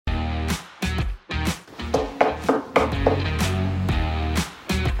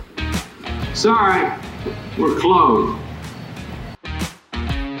Sorry, we're closed.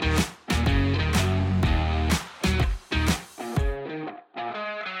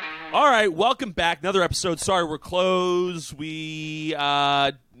 All right, welcome back. Another episode. Sorry, we're closed. We're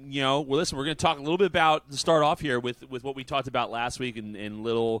going to talk a little bit about, to start off here with what we talked about last week and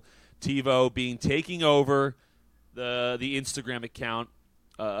little TiVo taking over the Instagram account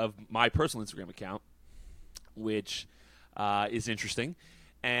of my personal Instagram account, which is interesting.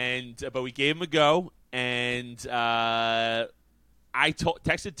 But we gave him a go, and I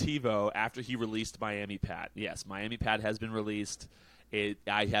texted TiVo after he released Miami Pat. Yes, Miami Pat has been released.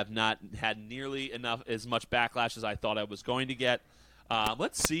 I have not had nearly as much backlash as I thought I was going to get.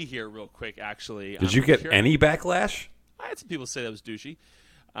 Let's see here real quick, actually. Did you get any backlash? I had some people say that was douchey.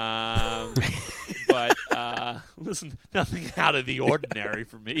 But listen, nothing out of the ordinary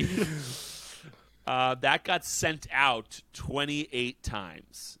for me. That got sent out 28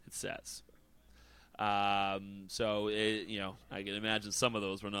 times, it says. So I can imagine some of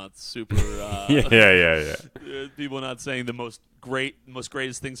those were not super. Yeah. People not saying the most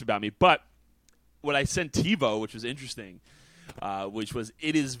greatest things about me. But what I sent TiVo, which was interesting, which was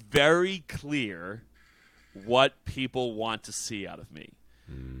it is very clear what people want to see out of me,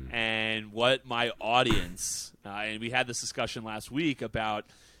 and what my audience. And we had this discussion last week about.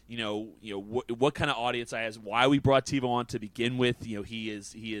 What kind of audience I has, why we brought TiVo on to begin with.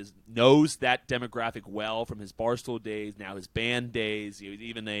 He knows that demographic well from his Barstool days, now his band days,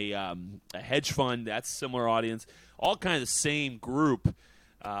 even a hedge fund, that's a similar audience, all kind of the same group.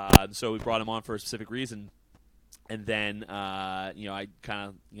 So we brought him on for a specific reason. And then, I kind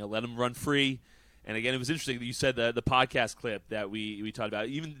of, let him run free. And again, it was interesting that you said the podcast clip that we talked about.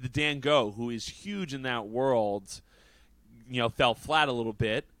 Even the Dan Go, who is huge in that world, fell flat a little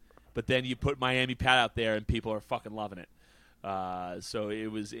bit. But then you put Miami Pat out there, and people are fucking loving it. So it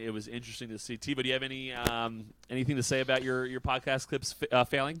was interesting to see. T, but do you have anything to say about your podcast clips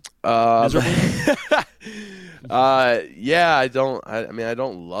failing? Yeah, I don't. I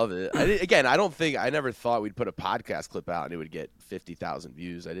don't love it. I never thought we'd put a podcast clip out and it would get 50,000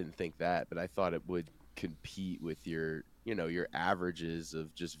 views. I didn't think that, but I thought it would compete with your averages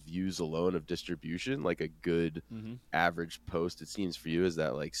of just views alone of distribution. Like a good average post, it seems for you, is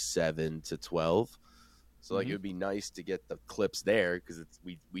that like 7 to 12. So like it would be nice to get the clips there because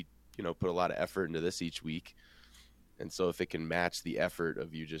we put a lot of effort into this each week. And so if it can match the effort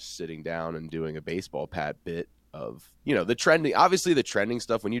of you just sitting down and doing a baseball pat bit of, the trending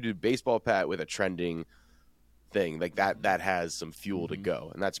stuff, when you do baseball pat with a trending thing like that has some fuel to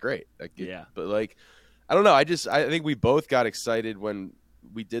go, and that's great. But like, I don't know. I think we both got excited when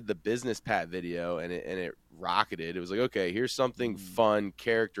we did the business pat video and it rocketed. It was like, okay, here's something fun,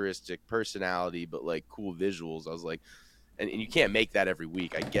 characteristic, personality, but like cool visuals. I was like, and you can't make that every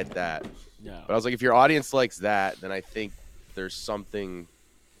week. I get that. No. But I was like, if your audience likes that, then I think there's something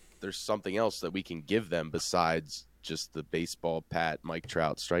else that we can give them besides just the baseball pat, Mike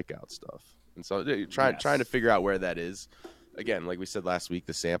Trout strikeout stuff. And so trying to figure out where that is. Again, like we said last week,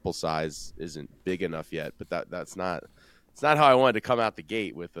 the sample size isn't big enough yet, but that's not how I wanted to come out the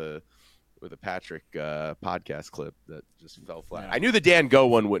gate with a Patrick podcast clip that just fell flat. Yeah. I knew the Dan Go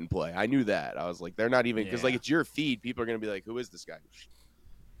one wouldn't play. I knew that. I was like, they're not even, because like it's your feed. People are going to be like, who is this guy?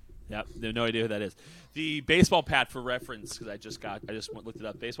 Yep, they have no idea who that is. The baseball pat for reference, because I just looked it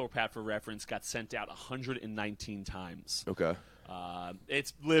up. Baseball pat for reference got sent out 119 times. Okay.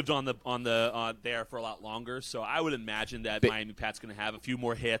 It's lived on there for a lot longer, so I would imagine that Miami Pat's going to have a few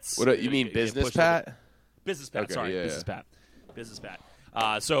more hits. What you mean, business pat? Business pat. Okay, sorry, yeah, business pat. Business pat.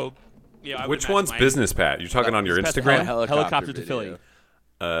 So, which one's business pat? You're talking on your Instagram? Helicopter to Philly.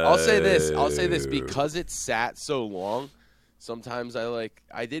 I'll say this because it sat so long. Sometimes I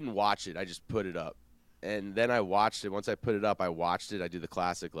didn't watch it. I just put it up. And then I watched it. Once I put it up, I watched it. I do the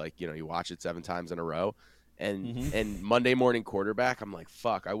classic, you watch it 7 times in a row. And Monday Morning Quarterback, I'm like,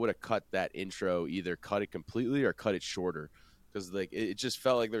 fuck, I would have cut that intro, either cut it completely or cut it shorter. Because it just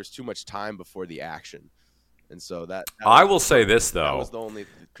felt like there was too much time before the action. And so I will say this, though. That was the only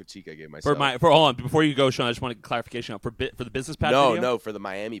critique I gave myself. Hold on. Before you go, Sean, I just want a clarification for the business pat video? No, for the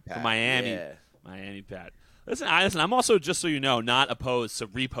Miami pat. For Miami. Yeah. Miami pat. Listen, I'm also, just so you know, not opposed to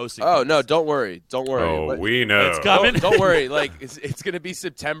reposting. Oh, no, don't worry. Oh, we know. It's coming. Don't worry. Like, it's going to be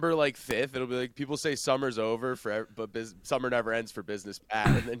September 5th. It'll be like people say summer's over, but summer never ends for business pat,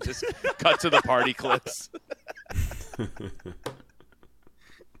 and then just cut to the party clips. All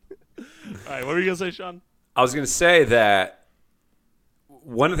right, what were you going to say, Sean? I was going to say that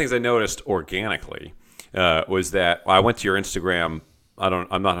one of the things I noticed organically was that I went to your Instagram.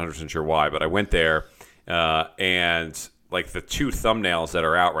 I'm not 100% sure why, but I went there. And like the two thumbnails that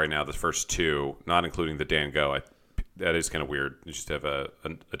are out right now, the first two, not including the Dan Go, that is kind of weird. You just have a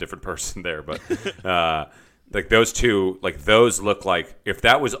different person there, but like those two, like those look like if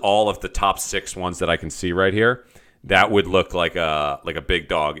that was all of the top 6 ones that I can see right here, that would look like a Big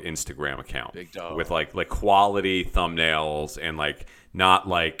Dog Instagram account. Big Dog with like quality thumbnails and like not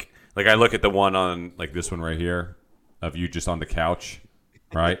like I look at the one on like this one right here of you just on the couch.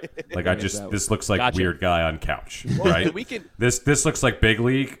 Right, like this looks like Gotcha. weird guy on couch. Right, we can. this looks like Big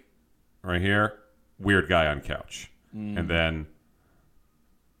League, right here. Weird guy on couch, and then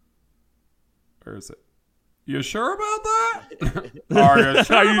where is it? You sure about that? Are you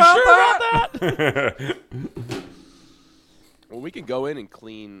sure about that? Well, we can go in and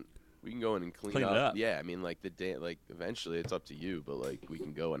clean. We can go in and clean Clean it up. Yeah, I mean, like like eventually it's up to you, but like we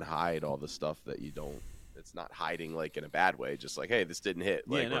can go and hide all the stuff that you don't. It's not hiding like in a bad way, just like, hey, this didn't hit.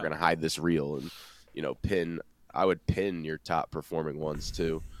 Like we're gonna hide this reel and pin. I would pin your top performing ones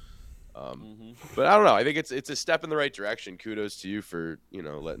too. But I don't know. I think it's a step in the right direction. Kudos to you for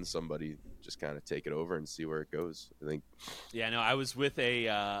letting somebody just kind of take it over and see where it goes. I think. Yeah, no, I was with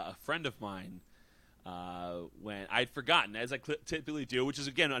a friend of mine when I'd forgotten, as I typically do, which is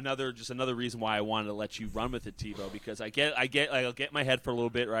again another reason why I wanted to let you run with it, TiVo, because I'll get my head for a little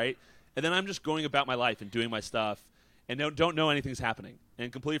bit, right, and then I'm just going about my life and doing my stuff, and don't know anything's happening,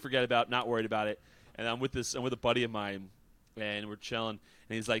 and completely forget about, not worried about it, and I'm with a buddy of mine, and we're chilling,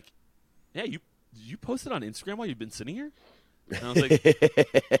 and he's like, "Yeah, you posted on Instagram while you've been sitting here?" And I was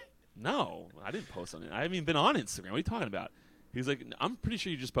like, "No, I didn't post on it. I haven't even been on Instagram. What are you talking about?" He's like, "I'm pretty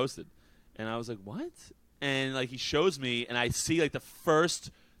sure you just posted." And I was like, "What?" And like he shows me, and I see like the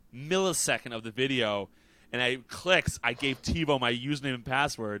first millisecond of the video, and I gave TiVo my username and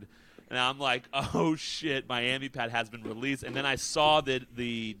password, and I'm like, "Oh shit, my AmiPad has been released." And then I saw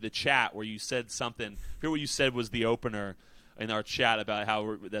the chat where you said something. Here, what you said was the opener in our chat about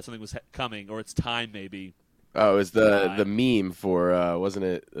how that something was coming, or it's time maybe. Oh, it was the meme for wasn't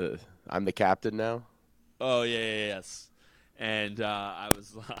it? I'm the captain now. Oh yes. And I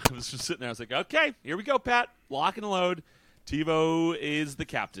was just sitting there. I was like, okay, here we go, Pat. Lock and load. TiVo is the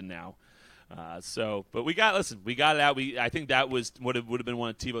captain now. But we got it out. I think that was what it would have been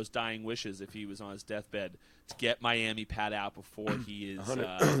one of TiVo's dying wishes if he was on his deathbed, to get Miami Pat out before he is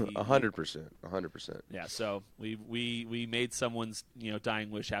 100%, 100%. Yeah. So we made someone's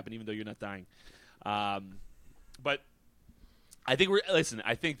dying wish happen, even though you're not dying. But I think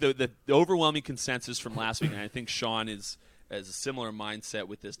I think the overwhelming consensus from last week, and I think Sean has a similar mindset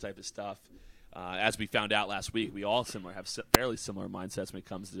with this type of stuff. As we found out last week, we all have fairly similar mindsets when it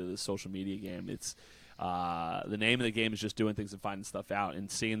comes to the social media game. It's the name of the game is just doing things and finding stuff out,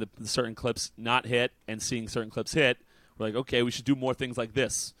 and seeing the certain clips not hit and seeing certain clips hit. We're like, okay, we should do more things like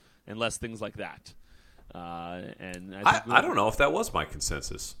this and less things like that. And I don't know if that was my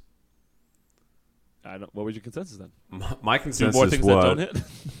consensus. What was your consensus then? My consensus do more things was that don't hit.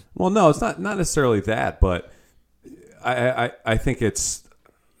 Well, no, it's not necessarily that, but I think it's.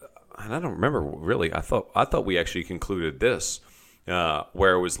 And I don't remember really. I thought we actually concluded this,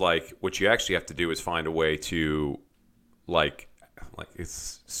 where it was like what you actually have to do is find a way to, like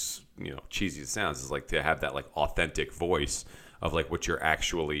it's cheesy as it sounds, is like to have that like authentic voice of like what you're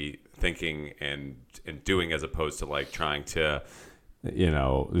actually thinking and doing, as opposed to like trying to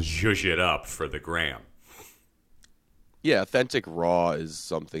zhuzh it up for the gram. Yeah, authentic raw is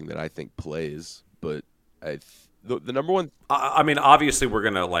something that I think plays, but the number one. I mean, obviously, we're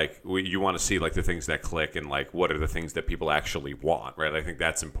gonna you want to see like the things that click and like what are the things that people actually want, right? I think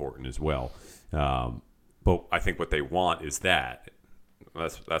that's important as well. But I think what they want is that.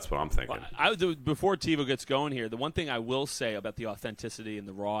 That's what I'm thinking. Before TiVo gets going here, the one thing I will say about the authenticity and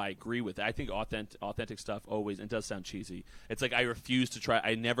the raw, I agree with. I think authentic stuff always, and it does sound cheesy. It's like I refuse to try.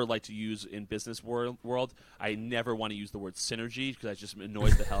 I never like to use in business world. I never want to use the word synergy because that just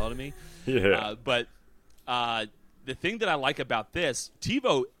annoys the hell out of me. Yeah. But the thing that I like about this,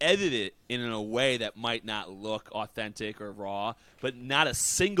 TiVo edited it in a way that might not look authentic or raw, but not a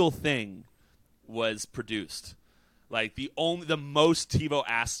single thing was produced. Like the most TiVo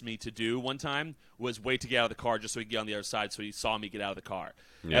asked me to do one time was wait to get out of the car just so he could get on the other side, so he saw me get out of the car.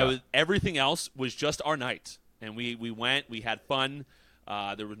 Yeah. Everything else was just our night, and we went, we had fun.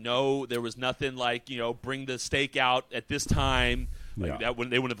 There was nothing like bring the steak out at this time. Like they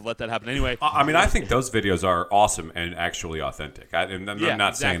wouldn't have let that happen anyway. I mean, I think those videos are awesome and actually authentic. I'm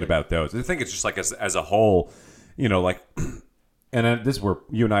not saying about those. I think it's just like as a whole, like, and this is where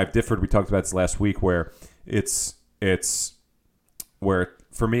you and I have differed. We talked about this last week, where it's where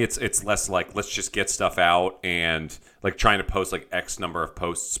for me it's less like let's just get stuff out and like trying to post like X number of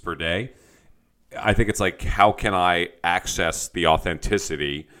posts per day. I think it's like, how can I access the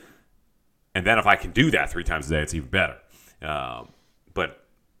authenticity? And then if I can do that 3 times a day, it's even better. But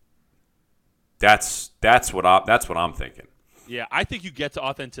that's what I'm thinking. Yeah, I think you get to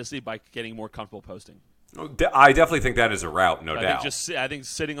authenticity by getting more comfortable posting. I definitely think that is a route, no doubt. I think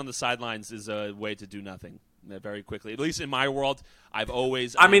sitting on the sidelines is a way to do nothing very quickly. At least in my world, I've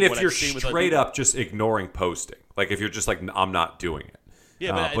always. I mean, if you're straight up just ignoring posting, like if you're just like, I'm not doing it.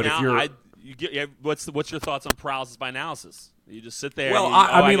 Yeah, but now if you're, what's your thoughts on paralysis by analysis? You just sit there. Well,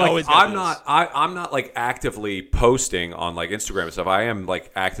 I'm not like actively posting on like Instagram and stuff. I am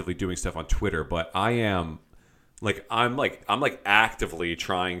like actively doing stuff on Twitter, but I'm actively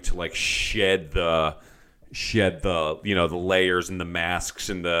trying to like shed the the layers and the masks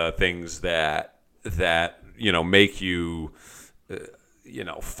and the things that make you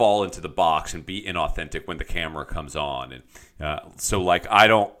fall into the box and be inauthentic when the camera comes on. And so like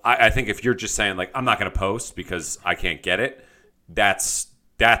I think if you're just saying like, I'm not going to post because I can't get it, that's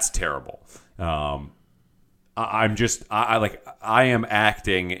terrible. I am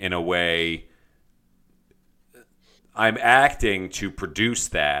acting in a way. I'm acting to produce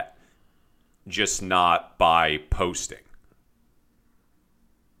that, just not by posting.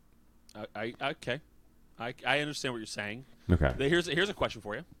 Okay. I understand what you're saying. Okay. Here's a question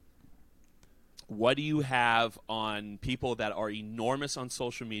for you. What do you have on people that are enormous on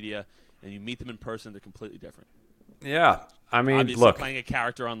social media, and you meet them in person, they're completely different? Yeah, I mean, obviously look, playing a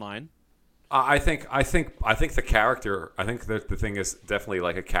character online. I think the character. I think that the thing is definitely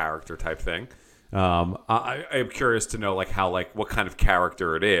like a character type thing. I am curious to know what kind of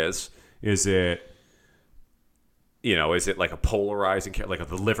character it is. Is it like a polarizing like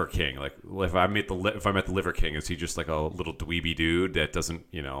the Liver King? Like if I met the Liver King, is he just like a little dweeby dude that doesn't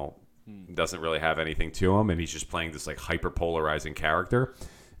really have anything to him, and he's just playing this like hyper polarizing character?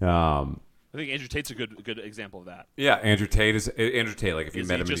 I think Andrew Tate's a good example of that. Yeah, Andrew Tate. Like if you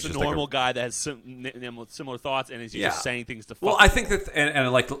met him, he's just a normal guy that has similar thoughts, and he's just saying things to. Well, I think that,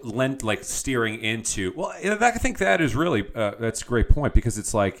 and like steering into. Well, I think that is really that's a great point, because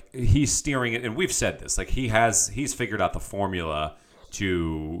it's like he's steering it, and we've said this. Like he's figured out the formula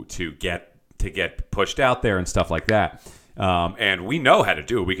to get pushed out there and stuff like that. And we know how to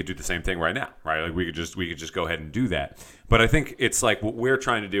do it. We could do the same thing right now, right? Like we could just go ahead and do that. But I think it's like what we're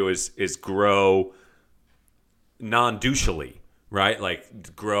trying to do is grow non-douchely, right?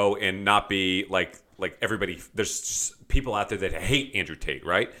 Like grow and not be like everybody. There's just people out there that hate Andrew Tate,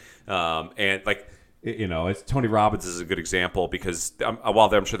 right? And like it's Tony Robbins is a good example, because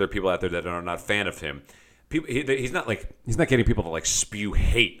while I'm sure there are people out there that are not a fan of him. He's not getting people to like spew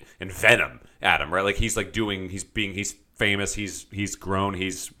hate and venom at him, right? Like he's famous, he's grown,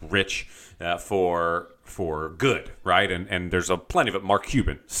 he's rich for good, right? And there's plenty of it. Mark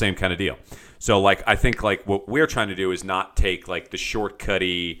Cuban, same kind of deal. So like I think like what we're trying to do is not take like the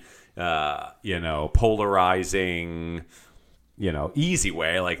shortcutty, polarizing, easy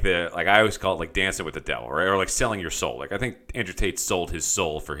way, like I always call it like dancing with the devil, right? Or like selling your soul. Like I think Andrew Tate sold his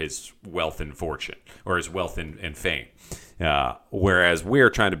soul for his wealth and fortune, or his wealth and fame. Whereas we're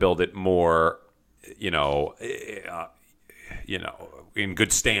trying to build it more, in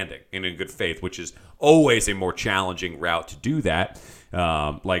good standing and in good faith, which is always a more challenging route to do that.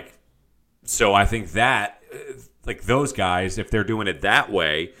 So I think that like those guys, if they're doing it that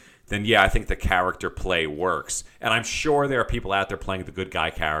way, then yeah, I think the character play works. And I'm sure there are people out there playing the good guy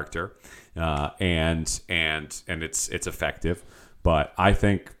character, and it's effective. But I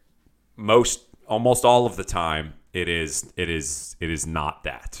think almost all of the time it is not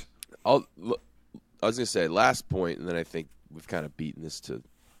that. I was gonna say last point, and then I think we've kind of beaten this to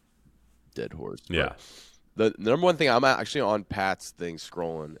dead horse. Yeah. The number one thing, I'm actually on Pat's thing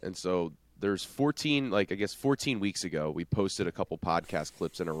scrolling, and so there's 14 weeks ago, we posted a couple podcast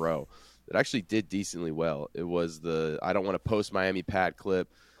clips in a row that actually did decently well. It was the I don't want to post Miami Pat clip.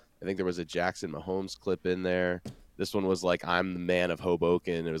 I think there was a Jackson Mahomes clip in there. This one was like, I'm the man of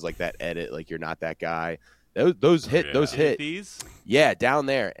Hoboken. It was like that edit, like you're not that guy. Those hit. These? Yeah, down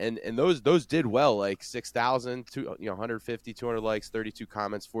there. And those did well, like 6,000, 150, 200 likes, 32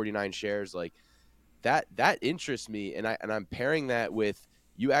 comments, 49 shares. Like that interests me. And I'm pairing that with,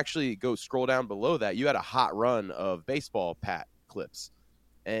 you actually go scroll down below that. You had a hot run of baseball Pat clips.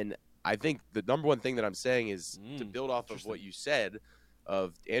 And I think the number one thing that I'm saying is to build off of what you said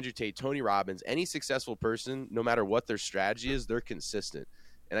of Andrew Tate, Tony Robbins, any successful person, no matter what their strategy is, they're consistent.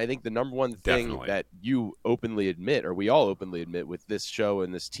 And I think the number one thing that you openly admit, or we all openly admit with this show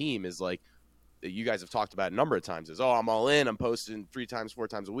and this team, is like, that you guys have talked about a number of times, is, I'm all in, I'm posting 3 times, 4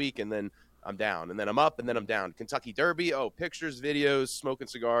 times a week, and then I'm down, and then I'm up, and then I'm down. Kentucky Derby, pictures, videos, smoking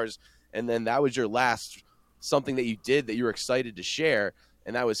cigars, and then that was your last something that you did that you were excited to share,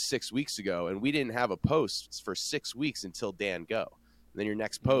 and that was 6 weeks ago, and we didn't have a post for 6 weeks until Dan Go. And then your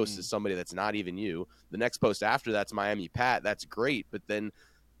next post is somebody that's not even you. The next post after that's Miami Pat. That's great, but then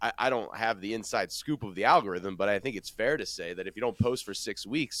I don't have the inside scoop of the algorithm, but I think it's fair to say that if you don't post for 6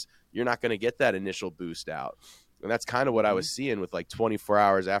 weeks, you're not going to get that initial boost out. And that's kind of what I was seeing with like 24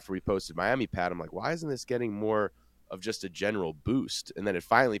 hours after we posted Miami Pat. I'm like, why isn't this getting more of just a general boost? And then it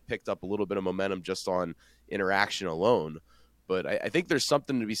finally picked up a little bit of momentum just on interaction alone. But I think there's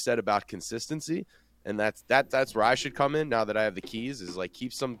something to be said about consistency. And that's where I should come in now that I have the keys, is like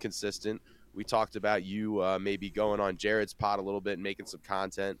keep some consistent. We talked about you maybe going on Jared's pod a little bit and making some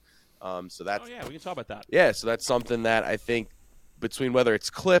content. So that's we can talk about that. Yeah, so that's something that I think between whether it's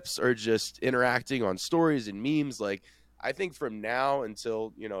clips or just interacting on stories and memes, like I think from now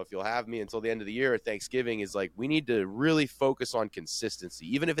until, if you'll have me until the end of the year or Thanksgiving, is like we need to really focus on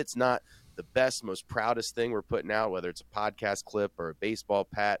consistency, even if it's not the best, most proudest thing we're putting out, whether it's a podcast clip or a baseball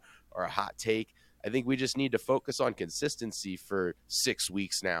pat or a hot take. I think we just need to focus on consistency for 6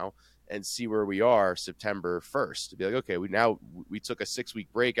 weeks now and see where we are September 1st. To be like, okay, we took a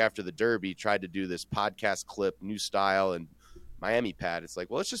 6-week break after the Derby, tried to do this podcast clip, new style, and Miami Pat. It's like,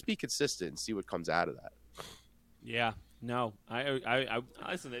 well, let's just be consistent and see what comes out of that. Yeah, no, I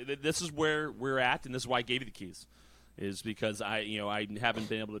listen. This is where we're at, and this is why I gave you the keys, is because I haven't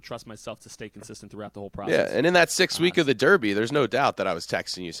been able to trust myself to stay consistent throughout the whole process. Yeah, and in that 6 week of the Derby, there's no doubt that I was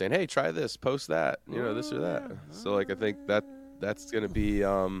texting you saying, hey, try this, post that, this or that. So like, I think that's going to be,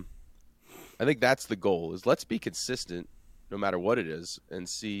 I think that's the goal, is let's be consistent no matter what it is and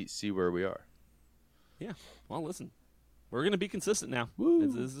see where we are. Yeah. Well, listen, we're going to be consistent now.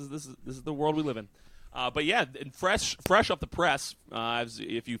 This is the world we live in. But yeah, and fresh off the press,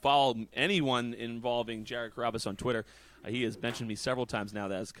 if you follow anyone involving Jared Carrabis on Twitter, he has mentioned me several times now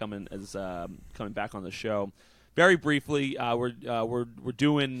that is coming back on the show. Very briefly, we're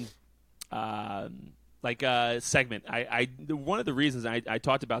doing like a segment. One of the reasons I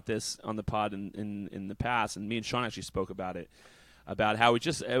talked about this on the pod in the past, and me and Sean actually spoke about it, about how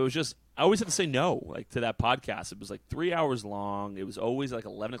it was just I always had to say no, like, to that podcast. It was like 3 hours long. It was always like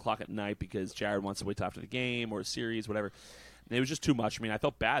 11 o'clock at night because Jared wants to wait till after the game or a series, whatever. And it was just too much. I mean, I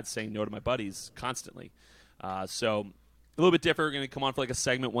felt bad saying no to my buddies constantly. So a little bit different. We're going to come on for like a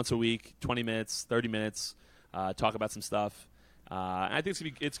segment once a week, 20 minutes, 30 minutes, talk about some stuff. And I think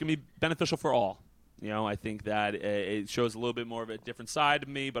it's going to be beneficial for all. I think that it shows a little bit more of a different side of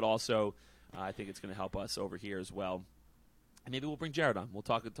me, but also I think it's going to help us over here as well. And maybe we'll bring Jared on. We'll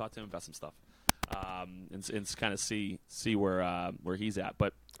talk to him about some stuff, and kind of see where he's at.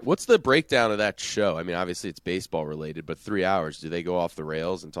 But what's the breakdown of that show? I mean, obviously it's baseball related, but 3 hours. Do they go off the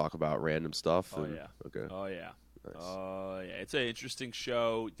rails and talk about random stuff? Oh yeah. Okay. Oh yeah. Nice. Oh yeah. It's an interesting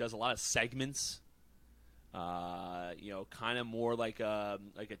show. It does a lot of segments. Kind of more like a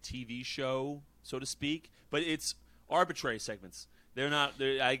TV show, so to speak. But it's arbitrary segments. They're not.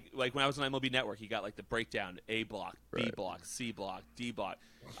 Like when I was on MLB Network, you got like the breakdown: A block, B block, C block, D block.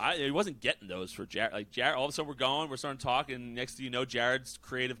 I wasn't getting those for Jared. Like Jared, all of a sudden we're starting to talk, and next thing you know, Jared's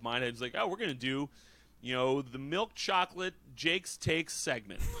creative mind is like, oh, we're gonna do, the milk chocolate Jake's Takes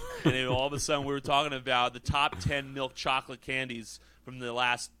segment, and then all of a sudden we were talking about the top 10 milk chocolate candies from the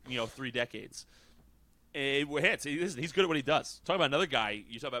last 3 decades. It hits. He's good at what he does. Talk about another guy.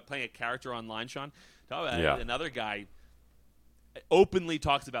 You talk about playing a character online, Sean. Talk about another guy. Openly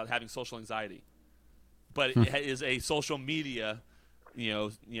talks about having social anxiety, but is a social media,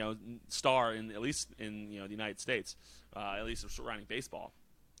 star at least in the United States, at least surrounding baseball.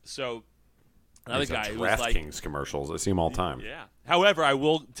 So another guy who's like DraftKings commercials. I see them all the time. Yeah. However, I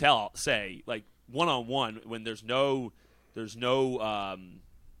will say like one-on-one when there's no like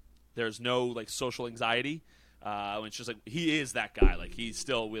social anxiety. When it's just like he is that guy. Like he's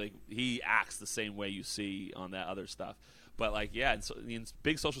still he acts the same way you see on that other stuff. But like, yeah, in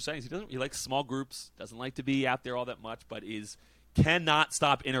big social settings, he likes small groups, doesn't like to be out there all that much, but cannot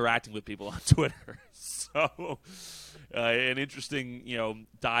stop interacting with people on Twitter. So, an interesting,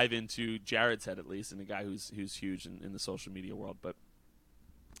 dive into Jared's head, at least, and a guy who's huge in the social media world. But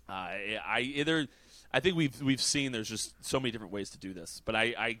I think we've seen there's just so many different ways to do this. But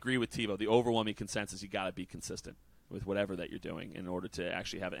I agree with Tebow. The overwhelming consensus, you got to be consistent with whatever that you're doing in order to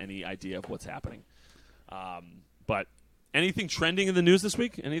actually have any idea of what's happening. But anything trending in the news this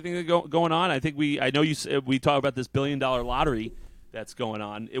week? Anything going on? I think I know we talked about this $1 billion lottery that's going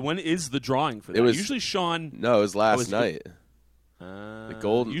on. When is the drawing for that? Usually Sean. No, it was last night. The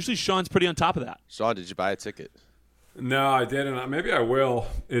golden. Usually Sean's pretty on top of that. Sean, did you buy a ticket? No, I didn't. Maybe I will.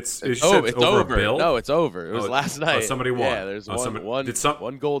 It's It's over a over. bill? No, it's over. It was last night. Somebody won. Yeah, there's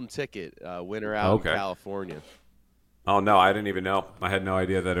one golden ticket winner out in California. Oh no, I didn't even know. I had no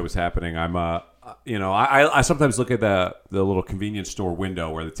idea that it was happening. I sometimes look at the little convenience store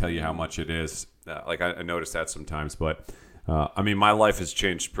window where they tell you how much it is. I notice that sometimes, but my life has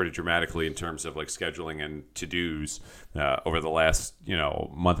changed pretty dramatically in terms of like scheduling and to-dos over the last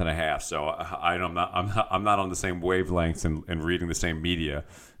month and a half. So I'm not on the same wavelengths and reading the same media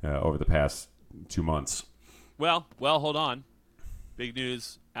over the past 2 months. Well, hold on. Big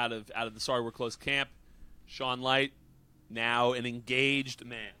news out of the Sorry We're Close camp. Sean Light, now an engaged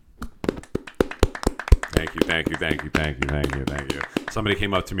man. Thank you. Somebody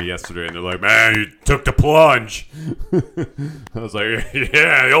came up to me yesterday and they're like, "Man, you took the plunge." I was like,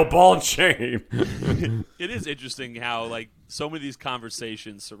 "Yeah, the old ball and chain." It is interesting how like so many of these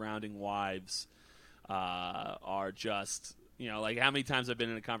conversations surrounding wives are just like how many times I've been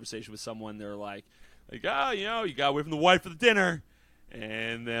in a conversation with someone, they're like, you got away from the wife for the dinner.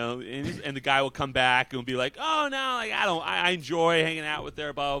 And the guy will come back and be like, "Oh no, like I enjoy hanging out with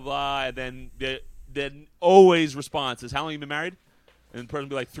her, blah blah blah." And then always response is, "How long have you been married?" And the person will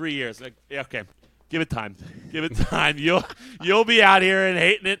be like, 3 years. Like, yeah, okay, give it time. You'll be out here and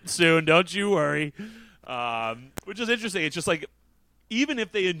hating it soon. Don't you worry. Which is interesting. It's just like even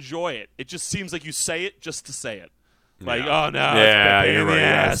if they enjoy it, it just seems like you say it just to say it. Like, oh no, yeah, it's you're right.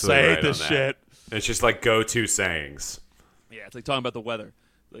 ass. I hate this shit. It's just like go-to sayings. Yeah, it's like talking about the weather.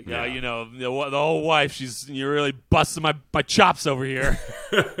 Like, the whole wife, you're really busting my chops over here.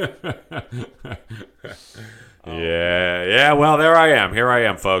 Yeah. Well, there I am. Here I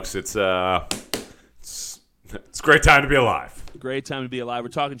am, folks. It's a great time to be alive. Great time to be alive. We're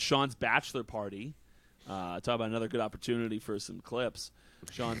talking Sean's bachelor party. Talk about another good opportunity for some clips.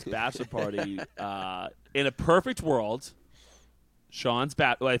 Sean's bachelor party. In a perfect world,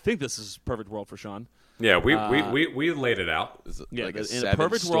 I think this is a perfect world for Sean. Yeah, we laid it out. Is it Yeah, like a in a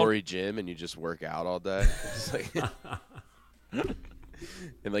perfect 7-story world- gym and you just work out all day? It's like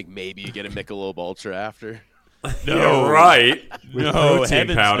and like maybe you get a Michelob Ultra after. No, right. With No, protein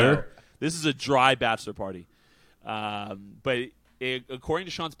heavens powder. no. This is a dry bachelor party. But according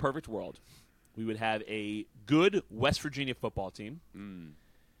to Sean's perfect world, we would have a good West Virginia football team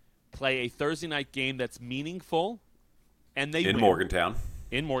play a Thursday night game that's meaningful, and they In win. Morgantown.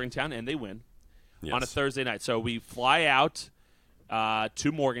 In Morgantown, and they win. Yes. On a Thursday night. So we fly out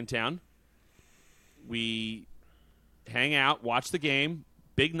to Morgantown. We hang out, watch the game.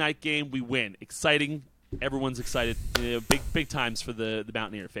 Big night game. We win. Exciting. Everyone's excited. Big times for the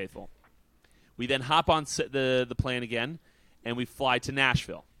Mountaineer faithful. We then hop on the plane again, and we fly to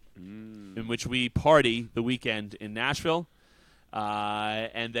Nashville, in which we party the weekend in Nashville,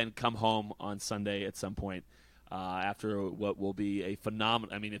 and then come home on Sunday at some point. After what will be a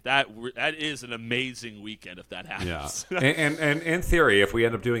phenomenal. I mean, if that is an amazing weekend if that happens. Yeah, and in theory, if we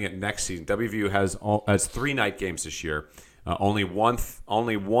end up doing it next season, WVU has 3 night games this year. Only one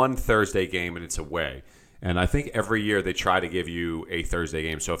Thursday game, and it's away. And I think every year they try to give you a Thursday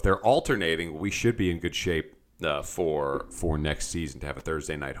game. So if they're alternating, we should be in good shape for next season to have a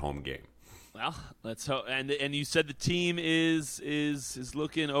Thursday night home game. Well, let's hope. And you said the team is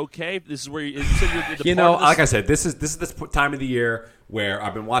looking okay. This is where you said you're like I said, this is this time of the year where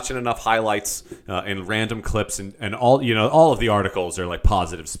I've been watching enough highlights and random clips and all of the articles are like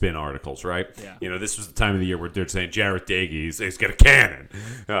positive spin articles, right? Yeah. This was the time of the year where they're saying Jarrett Dagey's got a cannon,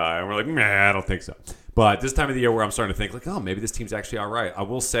 and we're like, nah, I don't think so. But this time of the year where I'm starting to think like, oh, maybe this team's actually all right. I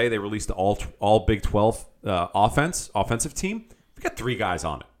will say they released the all Big 12 offensive team. We got 3 guys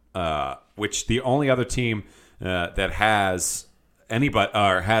on it. Which the only other team that has anybody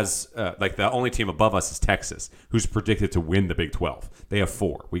or has like the only team above us is Texas, who's predicted to win the Big 12. They have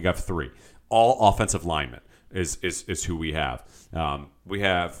 4. We got 3. All offensive linemen is who we have. We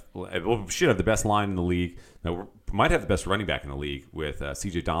should have the best line in the league. We might have the best running back in the league with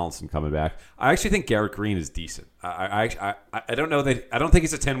C.J. Donaldson coming back. I actually think Garrett Green is decent. I don't know that I don't think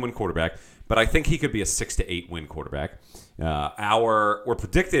he's a 10-win quarterback, but I think he could be a 6 to 8 win quarterback.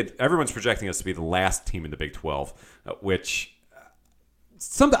 Everyone's projecting us to be the last team in the Big 12, which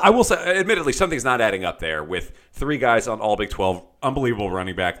I will say, admittedly, something's not adding up there with 3 guys on all Big 12, unbelievable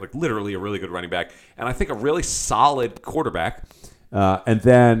running back, like literally a really good running back, and I think a really solid quarterback. And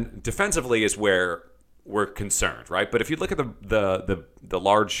then defensively is where we're concerned, right? But if you look at the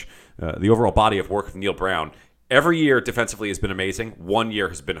large, the overall body of work of Neil Brown, every year defensively has been amazing. 1 year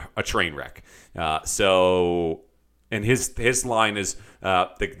has been a train wreck. And his line is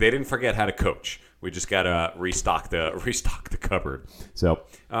they didn't forget how to coach, We just gotta restock the cupboard. So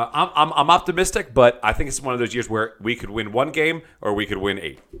I'm optimistic, but I think it's one of those years where we could win 1 game or we could win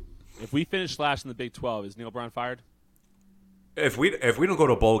 8. If we finish last in the Big 12, is Neil Brown fired? If we don't go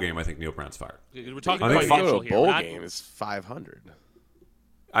to a bowl game, I think Neil Brown's fired. We're talking I think financial a here. bowl We're not- game is 500.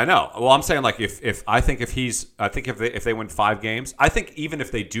 I know. Well, I'm saying like if they win 5 games, I think even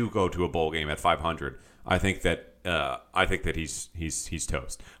if they do go to a bowl game at 500, I think that he's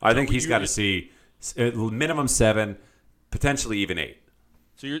toast. I think he's got to see minimum 7, potentially even 8.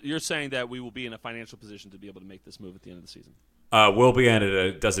 So you're saying that we will be in a financial position to be able to make this move at the end of the season? We'll be in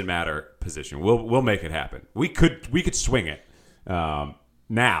a doesn't matter position. We'll make it happen. We could swing it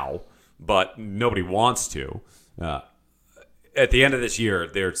now, but nobody wants to. At the end of this year,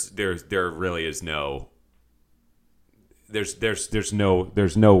 there really is no. There's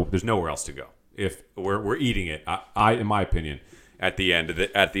nowhere else to go. If we're eating it, I in my opinion, at the end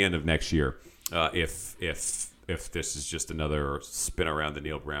of next year, if this is just another spin around the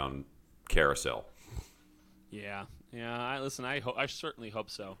Neil Brown carousel. Yeah. I certainly hope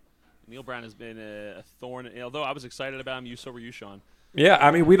so. Neil Brown has been a thorn. Although I was excited about him, so were you, Sean. Yeah,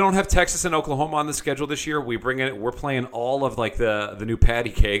 I mean, we don't have Texas and Oklahoma on the schedule this year. We're playing all of like the new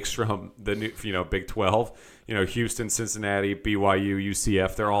patty cakes from the new Big 12. Houston, Cincinnati, BYU,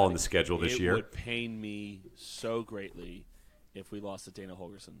 UCF. They're all on the schedule this year. It would pain me so greatly if we lost to Dana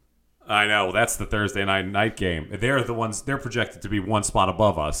Holgerson. I know. That's the Thursday night game. They're the ones. They're projected to be 1 spot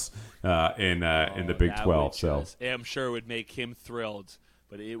above us in the Big 12. So I'm sure it would make him thrilled.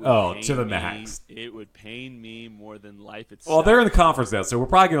 But it would pain to the me, max. It would pain me more than life itself. Well, they're in the conference now, so we're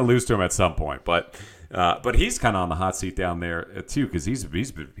probably going to lose to him at some point. But he's kind of on the hot seat down there too, because he's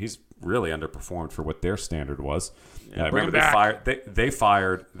really underperformed for what their standard was. Remember they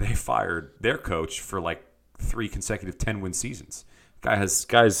fired their coach for like 3 consecutive 10-win seasons. Guys.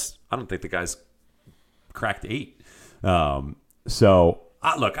 I don't think the guy's cracked 8. So.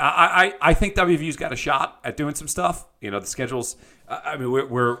 Look, I think WVU's got a shot at doing some stuff. The schedules. I mean,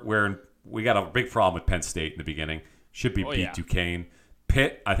 we got a big problem with Penn State in the beginning. Should be beat Duquesne.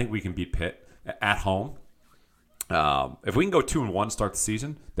 Pitt. I think we can beat Pitt at home. If we can go 2-1 start the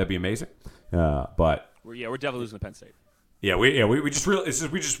season, that'd be amazing. But we're definitely losing to Penn State. Yeah, we just really.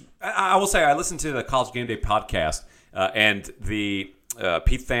 I will say I listened to the College Game Day podcast and the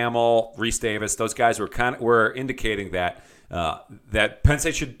Pete Thamel, Reese Davis. Those guys were indicating that. That Penn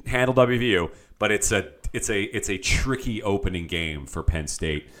State should handle WVU, but it's a tricky opening game for Penn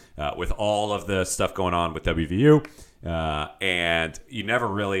State with all of the stuff going on with WVU, and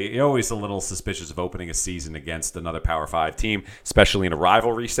you're always a little suspicious of opening a season against another Power 5 team, especially in a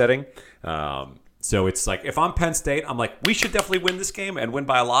rivalry setting. So it's like if I'm Penn State, I'm like we should definitely win this game and win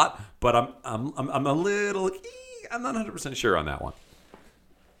by a lot, but I'm a little I'm not 100% sure on that one.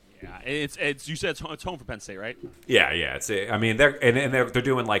 Yeah, it's you said it's home for Penn State, right? Yeah. They're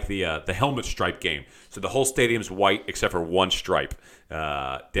doing like the helmet stripe game, so the whole stadium's white except for one stripe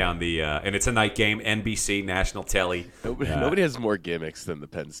down the and it's a night game. NBC national telly. Nobody has more gimmicks than the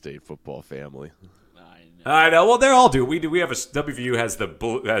Penn State football family. I know. Well, they all do. We have WVU has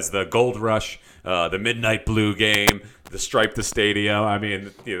the Gold Rush, the Midnight Blue game, the stripe the stadium. I mean,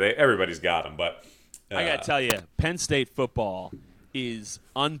 everybody's got them. But I gotta tell you, Penn State football is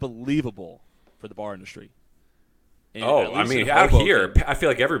unbelievable for the bar industry. And out here, I feel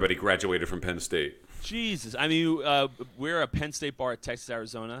like everybody graduated from Penn State. Jesus. I mean, we're a Penn State bar at Texas,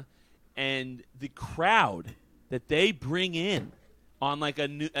 Arizona, and the crowd that they bring in on like a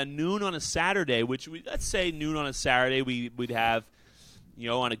noon on a Saturday, let's say noon on a Saturday, we'd have,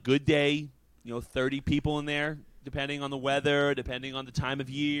 on a good day, 30 people in there, depending on the weather, depending on the time of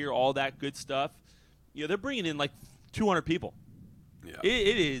year, all that good stuff. They're bringing in like 200 people. Yeah.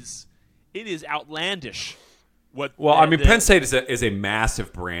 It is outlandish. Penn State is a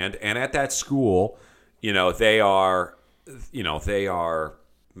massive brand, and at that school, they are.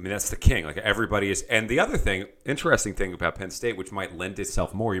 I mean, that's the king. Like everybody is. And the other interesting thing about Penn State, which might lend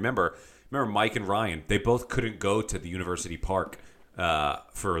itself more. You remember Mike and Ryan? They both couldn't go to the University Park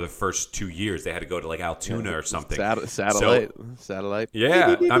for the first 2 years. They had to go to like Altoona or something. Satellite.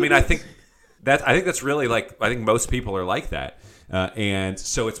 Yeah, I mean, I think that's really like I think most people are like that. And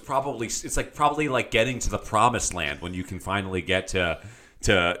so it's probably like getting to the promised land when you can finally get to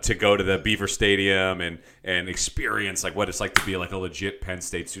go to the Beaver Stadium and experience like what it's like to be like a legit Penn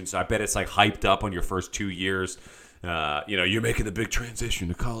State student. So I bet it's like hyped up on your first 2 years. You're making the big transition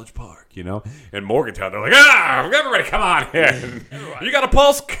to College Park, And Morgantown, they're like, everybody come on in. You got a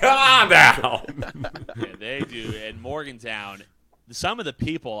pulse? Come on down. Yeah, they do. And Morgantown, some of the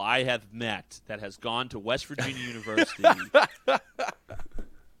people I have met that has gone to West Virginia University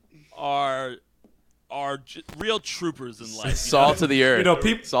are real troopers in life. Salt to the earth. You know,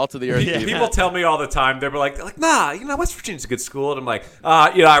 Salt to the earth. Yeah. People tell me all the time, they're like, nah, West Virginia's a good school. And I'm like,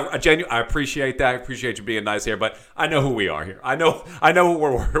 I appreciate that. I appreciate you being nice here, but I know who we are here. I know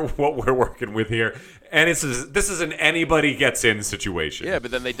what we're working with here. And this is an anybody gets in situation. Yeah,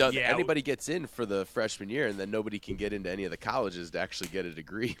 but then they don't. Yeah. Anybody gets in for the freshman year, and then nobody can get into any of the colleges to actually get a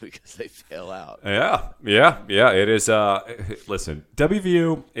degree because they fail out. Yeah. It is. Listen,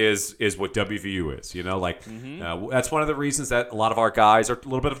 WVU is what WVU is. That's one of the reasons that a lot of our guys are a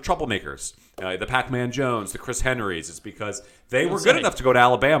little bit of troublemakers. The Pac-Man Jones, the Chris Henrys. It's because they were good enough to go to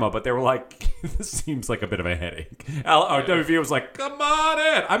Alabama, but they were like, this seems like a bit of a headache. WVU was like, come on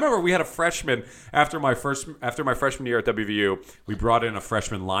in. I remember we had a freshman after my freshman year at WVU. We brought in a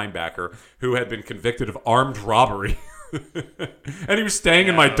freshman linebacker who had been convicted of armed robbery, and he was staying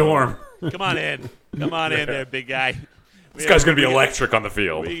in my dorm. Come on in there, big guy. This guy's going to be electric on the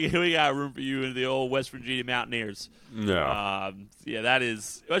field. We got room for you in the old West Virginia Mountaineers. Yeah. That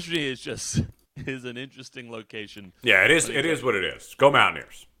is West Virginia is an interesting location. Yeah, it is. It is what it is. Go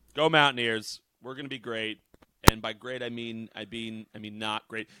Mountaineers. Go Mountaineers. We're going to be great. And by great, I mean not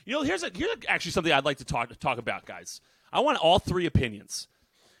great. Here's actually something I'd like to talk about, guys. I want all three opinions.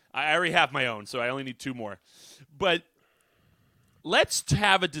 I already have my own, so I only need two more. But let's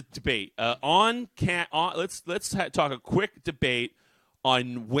have a debate. Let's talk a quick debate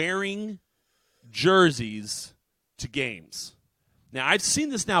on wearing jerseys to games. Now, I've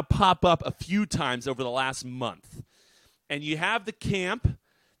seen this now pop up a few times over the last month. And you have the camp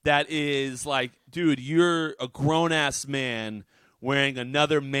that is like, dude, you're a grown-ass man wearing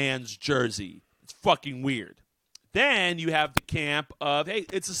another man's jersey. It's fucking weird. Then you have the camp of, hey,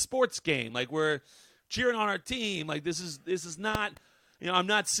 it's a sports game. Like, we're cheering on our team. Like, this is not, I'm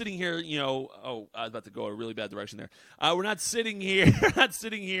not sitting here, I was about to go a really bad direction there. We're not sitting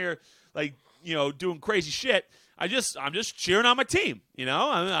here, like, doing crazy shit. I'm just cheering on my team.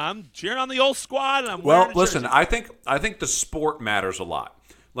 I'm cheering on the old squad. And I'm wearing a listen, jersey. I think the sport matters a lot.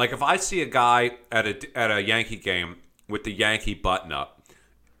 Like if I see a guy at a Yankee game with the Yankee button up,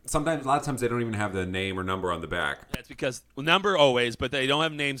 a lot of times they don't even have the name or number on the back. That's because number always, but they don't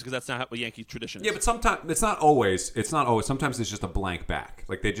have names because that's not what Yankee tradition is. Yeah, but sometimes it's not always. Sometimes it's just a blank back.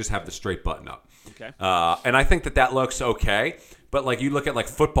 Like they just have the straight button up. Okay. And I think that looks okay. But like you look at like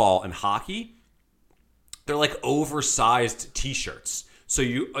football and hockey, they're like oversized T-shirts. So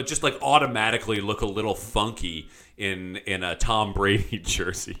you just like automatically look a little funky in a Tom Brady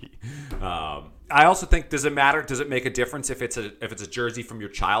jersey. I also think, does it matter? Does it make a difference if it's a jersey from your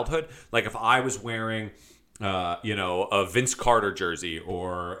childhood? Like if I was wearing, a Vince Carter jersey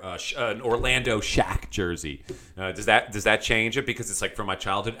or an Orlando Shaq jersey, does that change it because it's like from my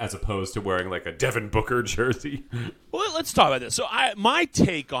childhood as opposed to wearing like a Devin Booker jersey? Well, let's talk about this. So my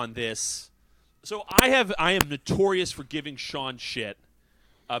take on this. So I am notorious for giving Sean shit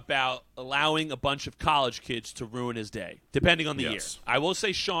about allowing a bunch of college kids to ruin his day, depending on the year. I will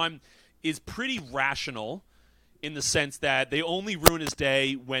say Sean is pretty rational in the sense that they only ruin his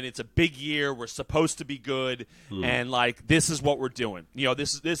day when it's a big year, we're supposed to be good, and like this is what we're doing.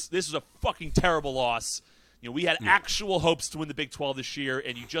 This is a fucking terrible loss. We had actual hopes to win the Big 12 this year,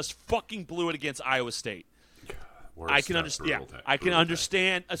 and you just fucking blew it against Iowa State. I can understand. Yeah, I can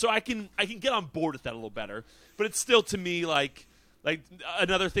understand. So I can get on board with that a little better. But it's still to me like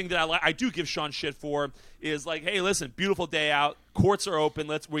another thing that I do give Sean shit for is like, hey, listen, beautiful day out, courts are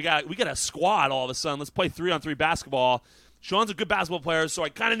open. We got a squad all of a sudden. Let's play 3-on-3 basketball. Sean's a good basketball player, so I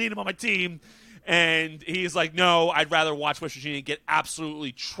kind of need him on my team. And he's like, no, I'd rather watch West Virginia get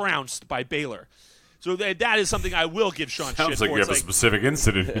absolutely trounced by Baylor. So that is something I will give Sean shit for. Sounds like you have a specific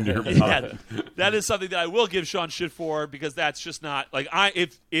incident in your mind. That is something that I will give Sean shit for because that's just not like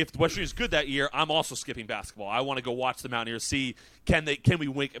if West Virginia's good that year, I'm also skipping basketball. I want to go watch the Mountaineers, see can we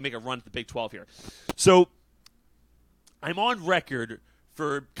make a run at the Big 12 here. So I'm on record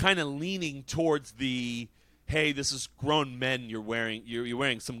for kind of leaning towards the hey, this is grown men you're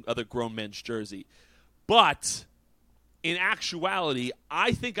wearing some other grown men's jersey. But in actuality,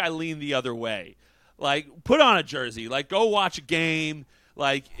 I think I lean the other way. Like, put on a jersey. Like, go watch a game.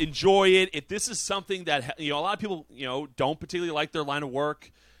 Like, enjoy it. If this is something that, a lot of people, don't particularly like their line of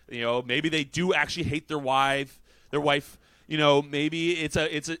work. Maybe they do actually hate their wife. Maybe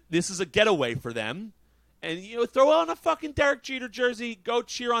this is a getaway for them. And, throw on a fucking Derek Jeter jersey. Go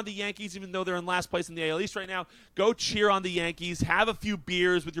cheer on the Yankees, even though they're in last place in the AL East right now. Go cheer on the Yankees. Have a few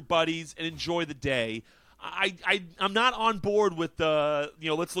beers with your buddies and enjoy the day. I'm not on board with the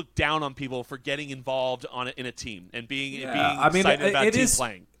let's look down on people for getting involved in a team and being excited about team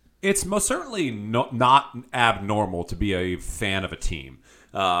playing. It's most certainly not abnormal to be a fan of a team.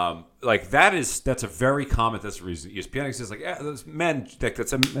 Like that's a very common. That's the reason ESPN says like those men.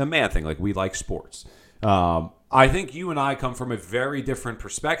 That's a man thing. Like we like sports. I think you and I come from a very different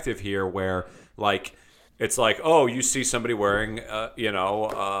perspective here, where like it's like, oh, you see somebody wearing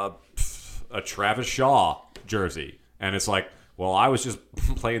a Travis Shaw jersey, and it's like, well, I was just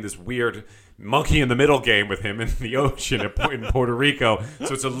playing this weird monkey in the middle game with him in the ocean in Puerto Rico.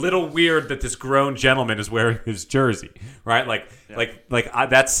 So it's a little weird that this grown gentleman is wearing his jersey, right?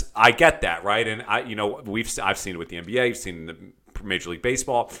 I get that, right? And I've seen it with the NBA, I've seen it in Major League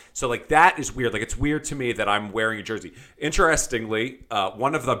Baseball. So like that is weird. Like it's weird to me that I'm wearing a jersey. Interestingly,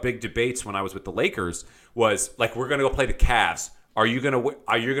 one of the big debates when I was with the Lakers was like, we're gonna go play the Cavs. Are you gonna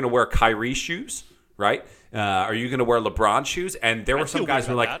wear Kyrie shoes, right? Are you gonna wear LeBron shoes? And there were some guys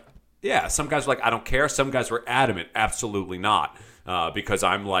who were like, that. yeah, some guys were like, I don't care. Some guys were adamant, absolutely not, because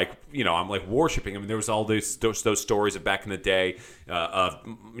I'm like worshiping him. And there was all those stories of back in the day of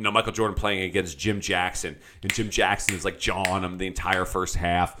Michael Jordan playing against Jim Jackson, and Jim Jackson is like jawing him the entire first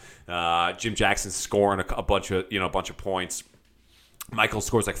half. Jim Jackson's scoring a bunch of points. Michael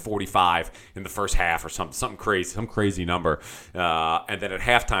scores like 45 in the first half or something crazy, some crazy number. And then at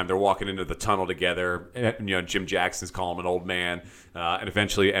halftime, they're walking into the tunnel together. Jim Jackson's calling him an old man. And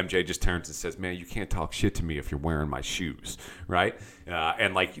eventually MJ just turns and says, man, you can't talk shit to me if you're wearing my shoes, right?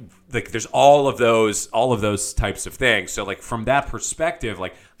 And like there's all of those types of things. So like from that perspective,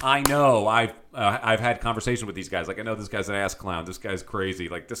 like I know I've had conversations with these guys. Like I know this guy's an ass clown. This guy's crazy.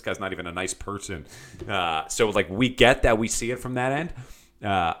 Like this guy's not even a nice person. So like we get that, we see it from that end.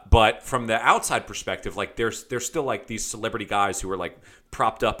 But from the outside perspective, like there's still like these celebrity guys who are like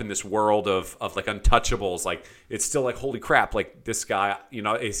propped up in this world of like untouchables. Like it's still like, holy crap, like this guy,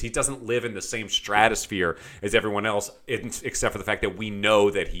 he doesn't live in the same stratosphere as everyone else, except for the fact that we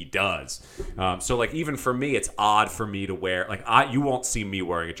know that he does. So like even for me, it's odd for me to wear, like you won't see me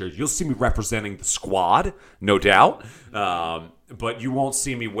wearing a jersey. You'll see me representing the squad, no doubt. But you won't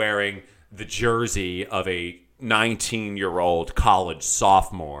see me wearing the jersey of a 19-year-old college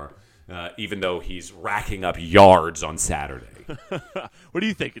sophomore, even though he's racking up yards on Saturday. What are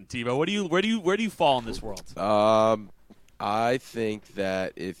you thinking, Tebow? Where do you fall in this world? I think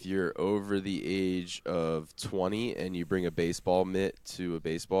that if you're over the age of 20 and you bring a baseball mitt to a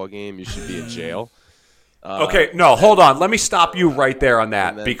baseball game, you should be in jail. Okay, no, hold on. Let me stop you right there on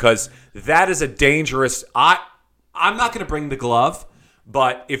that, because that is a dangerous. I'm not going to bring the glove.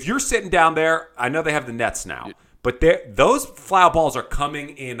 But if you're sitting down there, I know they have the nets now, but those foul balls are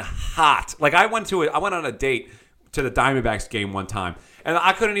coming in hot. Like I went on a date to the Diamondbacks game one time, and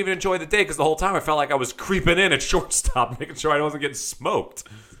I couldn't even enjoy the day because the whole time I felt like I was creeping in at shortstop, making sure I wasn't getting smoked.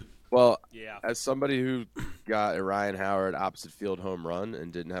 Well, yeah. As somebody who got a Ryan Howard opposite field home run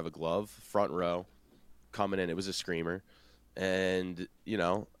and didn't have a glove, front row, coming in, it was a screamer, and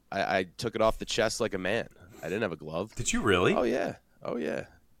I took it off the chest like a man. I didn't have a glove. Did you really? Oh, yeah.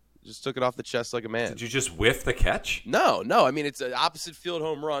 Just took it off the chest like a man. Did you just whiff the catch? No. I mean, it's an opposite field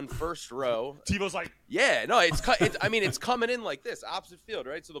home run, first row. Tebow's like, yeah, no, it's coming in like this, opposite field,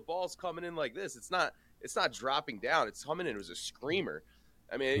 right? So the ball's coming in like this. It's not dropping down. It's coming in. It was a screamer.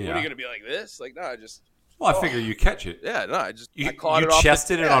 I mean, what are you gonna be like this? Like, no, I just. Well, I figure you catch it. Yeah, no, I caught it off. You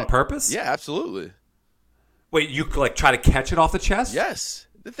chested it on purpose? Yeah, absolutely. Wait, you like try to catch it off the chest? Yes.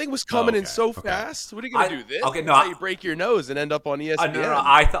 The thing was coming in so fast. What are you gonna do? This? Okay, no. That's how you break your nose and end up on ESPN. No.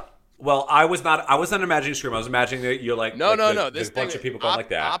 I thought. Well, I was not imagining scream. I was imagining that you're like no. There's a bunch of people going like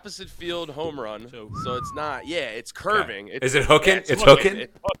that. Opposite field home run. So it's not. Yeah, it's curving. Okay. Is it hooking? Yeah, it's hooking.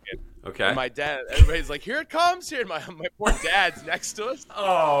 It's hooking. Okay. And my dad, everybody's like, "Here it comes!" Here, my poor dad's next to us.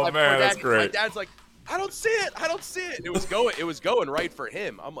 Oh man, that's great. My dad's like, "I don't see it. It was going right for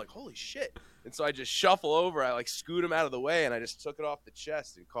him. I'm like, "Holy shit!" And so I just shuffle over. I like scoot him out of the way, and I just took it off the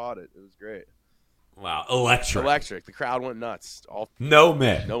chest and caught it. It was great. Wow, electric. The crowd went nuts. No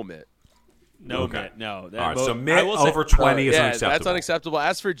mitt. No, okay. mitt. No. All right, so mitt over 20 is unacceptable. That's unacceptable.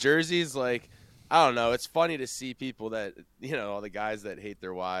 As for jerseys, like, I don't know. It's funny to see people that, all the guys that hate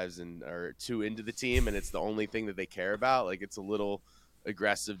their wives and are too into the team, and it's the only thing that they care about. Like, it's a little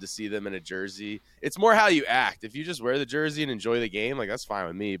aggressive to see them in a jersey. It's more how you act. If you just wear the jersey and enjoy the game, like, that's fine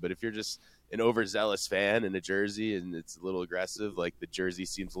with me. But if you're just an overzealous fan in a jersey and it's a little aggressive, like, the jersey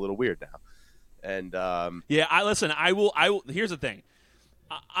seems a little weird now. And I will. Here's the thing.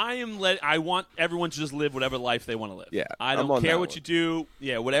 I want everyone to just live whatever life they want to live. Yeah, I don't care what you do.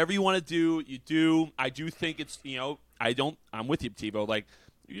 Yeah, whatever you want to do, you do. I do think it's I'm with you, Tebow. Like,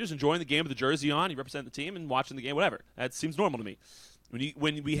 you're just enjoying the game with the jersey on. You represent the team and watching the game. Whatever. That seems normal to me.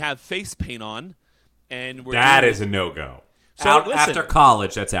 When we have face paint on, and that is a no-go. So after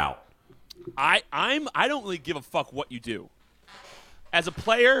college, that's out. I don't really give a fuck what you do. as a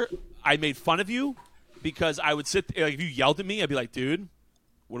player, I made fun of you because I would sit there, like, if you yelled at me, I'd be like, dude,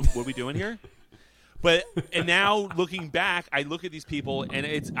 what are we doing here? And now looking back, I look at these people,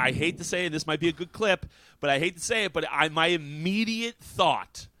 and I hate to say it, this might be a good clip, but I hate to say it, but my immediate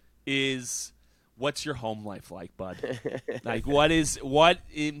thought is, what's your home life like, bud? Like, what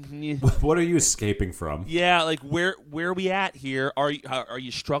are you escaping from? Yeah, like where are we at here? Are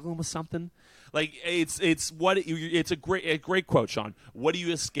you struggling with something? Like it's a great quote, Sean. What are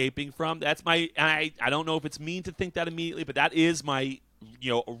you escaping from? That's I don't know if it's mean to think that immediately, but that is my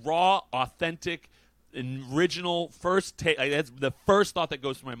raw, authentic, original first take. Like, that's the first thought that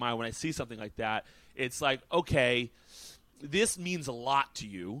goes through my mind when I see something like that. It's like, okay, this means a lot to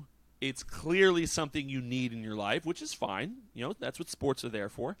you. It's clearly something you need in your life, which is fine. That's what sports are there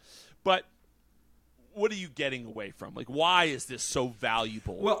for. But what are you getting away from? Like, why is this so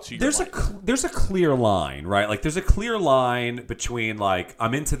valuable to your life? There's a clear line, right? Like, there's a clear line between, like,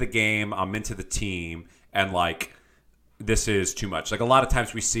 I'm into the game, I'm into the team, and, like, this is too much. Like, a lot of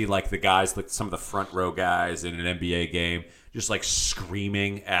times we see, like, the guys, like some of the front row guys in an NBA game, just, like,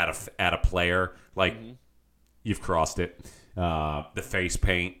 screaming at a player. Like, you've crossed it. The face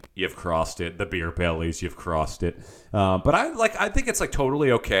paint, you've crossed it. The beer bellies, you've crossed it. But I think it's like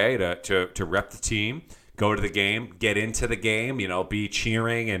totally okay to rep the team, go to the game, get into the game. Be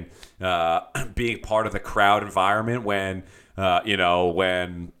cheering and being part of the crowd environment when it's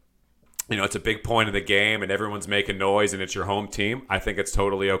a big point of the game and everyone's making noise and it's your home team. I think it's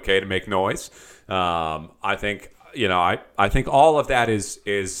totally okay to make noise. I think all of that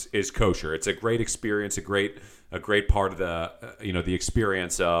is kosher. It's a great experience, a great part of the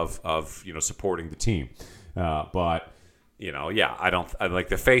experience of supporting the team. But I like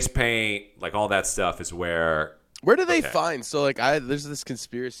the face paint, like all that stuff is where do they find? So like there's this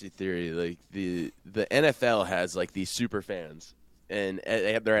conspiracy theory, like the NFL has like these super fans, and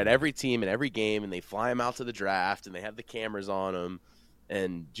they're at every team and every game, and they fly them out to the draft, and they have the cameras on them.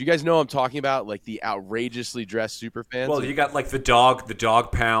 And do you guys know what I'm talking about? Like the outrageously dressed super fans? Well, you got like the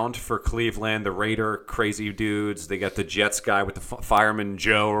dog pound for Cleveland, the Raider crazy dudes. They got the Jets guy with the fireman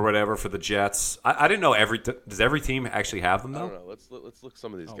Joe or whatever for the Jets. I didn't know does every team actually have them though? I don't know. Let's look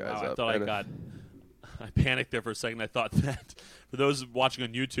some of these guys wow, up. I panicked there for a second. I thought that for those watching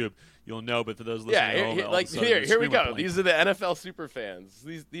on YouTube, you'll know, but for those listening at home, here we go. These are the NFL super fans.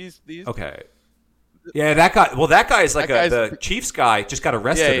 These. Okay. Yeah, that guy. Well, that guy is like the Chiefs guy. Just got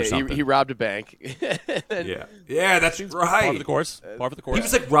arrested or something. He robbed a bank. Yeah, that's right. Par for the course. He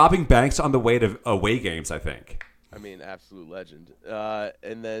was like robbing banks on the way to away games, I think. I mean, absolute legend.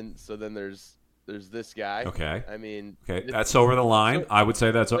 And then there's this guy. Okay. I mean, okay, that's over the line. I would say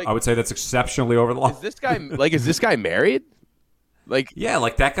that's exceptionally over the line. Is this guy married? Like, yeah,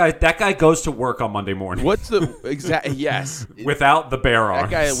 like that guy goes to work on Monday morning. What's the exact? Yes, without the bare arms.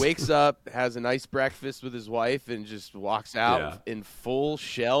 That guy wakes up, has a nice breakfast with his wife, and just walks out in full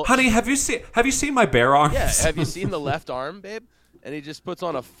shell. Honey, have you seen my bare arms? Yeah, have you seen the left arm, babe? And he just puts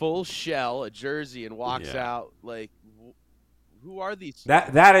on a full shell, a jersey, and walks out. Like, who are these?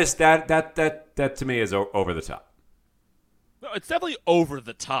 That to me is over the top. No, it's definitely over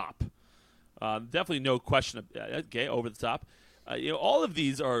the top. Definitely no question of okay, over the top. All of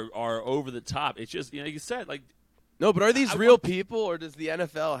these are over the top. It's just you said like. No, but are these real people, or does the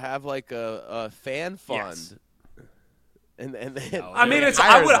NFL have like a fan fund? Yes. And I mean,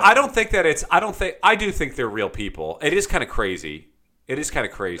 I do think they're real people. It is kind of crazy. You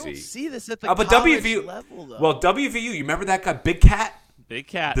don't see this at the but college WVU level, though. Well, WVU, you remember that guy, Big Cat? Big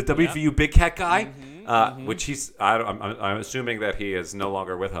Cat. The WVU Big Cat guy? Which I'm assuming that he is no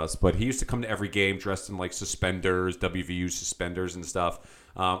longer with us, but he used to come to every game dressed in like suspenders, WVU suspenders and stuff.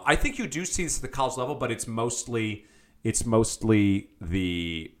 I think you do see this at the college level, but it's mostly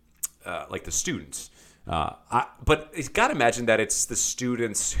the like the students. But you've got to imagine that it's the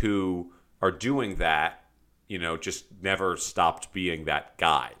students who are doing that, just never stopped being that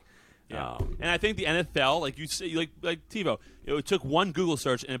guy. Yeah. And I think the NFL, like you say, like TiVo, it took one Google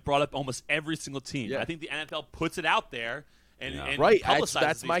search and it brought up almost every single team. Yeah. I think the NFL puts it out there and publicizes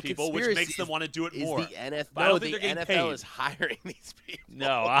that's these my people, which makes them want to do it more. The NFL, I don't think they're getting paid. is hiring these people.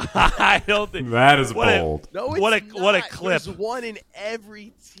 No, I don't think that is bold. No, it's what a clip. There's one in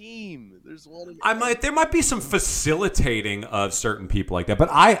every team. There might be some facilitating of certain people like that, but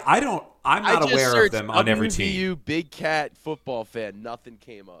I'm not aware of them on every team. WVU Big Cat football fan. Nothing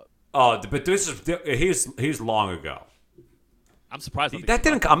came up. Oh, but he's long ago. I'm surprised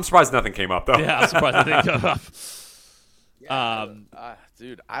I'm surprised nothing came up though. Yeah, I'm surprised nothing came up.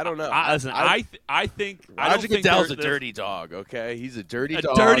 Dude, I don't know. I think Roger Goodell's a dirty dog. Okay, he's a dirty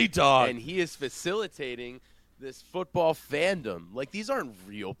dog. Dirty dog, and he is facilitating this football fandom. Like, these aren't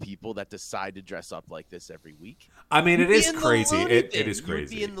real people that decide to dress up like this every week. I mean, it You'd is be in the crazy. loony It bin. is You'd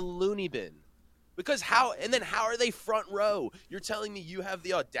crazy. be in the loony bin. Because how are they front row? You're telling me you have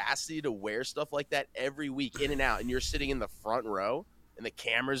the audacity to wear stuff like that every week in and out, and you're sitting in the front row, and the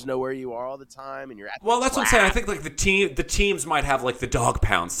cameras know where you are all the time, and you're at Well, that's what I'm saying. I think like the teams might have like the dog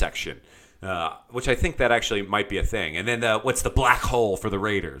pound section, which I think that actually might be a thing. And then what's the black hole for the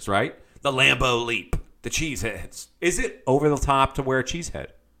Raiders, right? The Lambeau leap, the cheeseheads. Is it over the top to wear a cheesehead?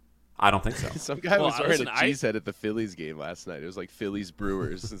 I don't think so. Some guy was wearing listen, a cheesehead at the Phillies game last night. It was like Phillies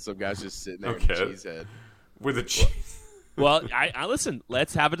Brewers, and some guy's just sitting there with a cheesehead. With a cheese. Well, I listen.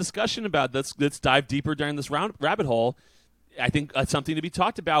 Let's have a discussion about this. Let's dive deeper down this rabbit hole. I think that's something to be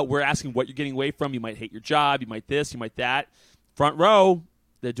talked about. We're asking what you're getting away from. You might hate your job. You might this. You might that. Front row.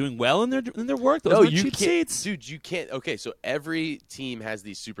 They're doing well in their work. Those aren't cheap seats. Dude, you can't. Okay, so every team has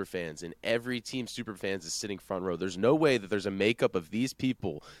these super fans, and every team super fans is sitting front row. There's no way that there's a makeup of these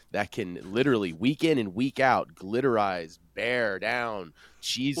people that can literally week in and week out glitterize, bear down,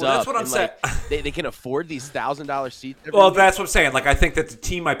 cheese up. That's what I'm saying. Like, they can afford these $1,000 seats. Well, that's what I'm saying. Like, I think that the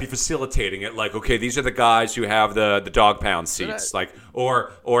team might be facilitating it. Like, okay, these are the guys who have the dog pound seats. Like,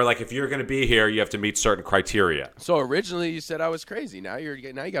 or like if you're going to be here, you have to meet certain criteria. So originally you said I was crazy. Now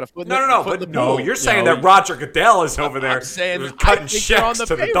you got a foot. No, you're saying that Roger Goodell is over there I'm saying cutting checks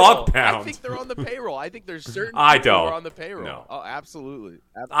to the dog pound. I think they're on the payroll. I think there's certain I people who don't. are on the payroll. No. Oh, absolutely.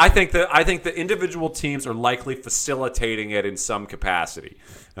 I think the individual teams are likely facilitating it in some capacity,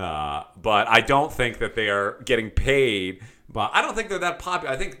 but I don't think that they are getting paid. But I don't think they're that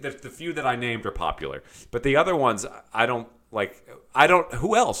popular. I think the few that I named are popular, but the other ones I don't like. I don't.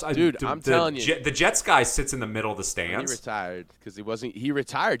 Who else? Dude, I'm telling you, the Jets guy sits in the middle of the stands. He retired because he wasn't. He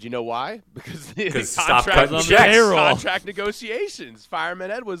retired. You know why? Because the stop contract, cutting checks. contract negotiations. Fireman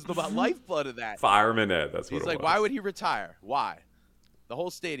Ed was the lifeblood of that. Fireman Ed. That's what he's it like. was. Why would he retire? Why? The whole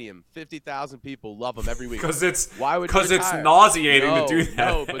stadium, 50,000 people love him every week. Because it's retire? nauseating to do that.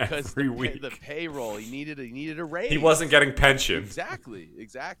 No, because every week. The payroll. He needed a raise. He wasn't getting pension. Exactly.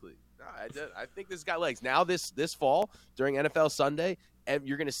 No, I think this got legs. Now this fall during NFL Sunday,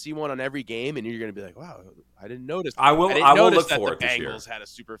 you're going to see one on every game, and you're going to be like, "Wow, I didn't notice." I will look forward that this the year. Bengals had a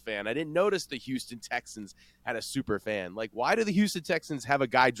super fan. I didn't notice the Houston Texans had a super fan. Like, why do the Houston Texans have a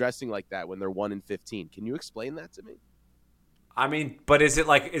guy dressing like that when they're 1-15? Can you explain that to me? I mean, but is it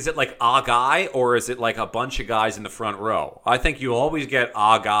like a guy or is it like a bunch of guys in the front row? I think you always get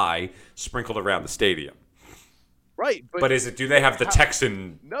a guy sprinkled around the stadium. Right, but do they have the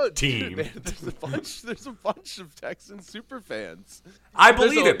Texan team? Dude, there's a bunch of Texan super fans. I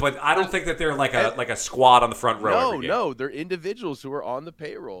believe it, but I don't think that they're like a squad on the front row. No, they're individuals who are on the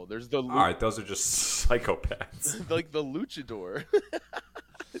payroll. There's all right, those are just psychopaths. Like the luchador.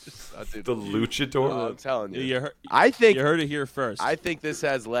 The luchador. I'm telling you. You heard it here first. I think this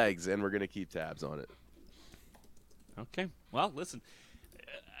has legs, and we're gonna keep tabs on it. Okay. Well, listen,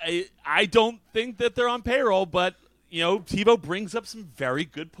 I don't think that they're on payroll, but TiVo brings up some very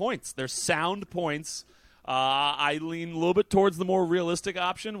good points. They're sound points. I lean a little bit towards the more realistic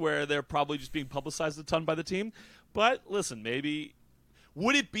option, where they're probably just being publicized a ton by the team. But listen, maybe.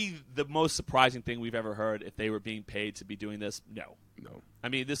 Would it be the most surprising thing we've ever heard if they were being paid to be doing this? No. I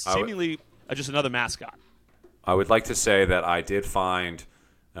mean, this is seemingly just another mascot. I would like to say that I did find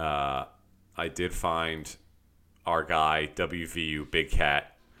our guy, WVU Big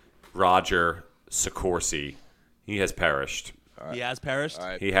Cat, Roger Sicorsi. He has perished. Right. He has perished?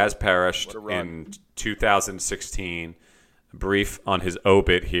 Right. He has perished in 2016. Brief on his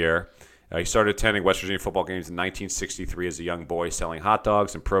obit here. He started attending West Virginia football games in 1963 as a young boy, selling hot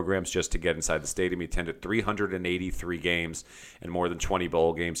dogs and programs just to get inside the stadium. He attended 383 games and more than 20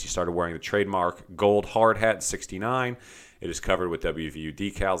 bowl games. He started wearing the trademark gold hard hat in 69. It is covered with WVU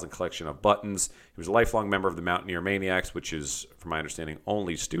decals and collection of buttons. He was a lifelong member of the Mountaineer Maniacs, which is, from my understanding,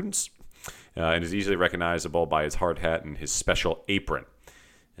 only students, and is easily recognizable by his hard hat and his special apron.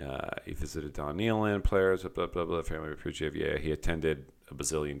 He visited Don Neilan, players, blah, blah, blah, family appreciative. Yeah, he attended a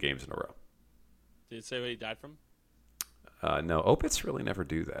bazillion games in a row. Did it say what he died from? No, obits really never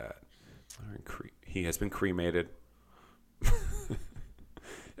do that. He has been cremated.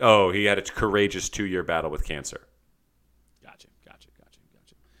 Oh, he had a courageous 2-year battle with cancer. Gotcha.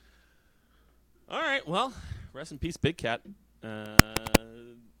 All right, well, rest in peace, Big Cat. That's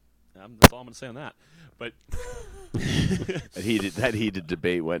all I'm going to say on that. But that heated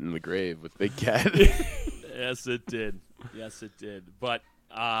debate went in the grave with Big Cat. Yes, it did. But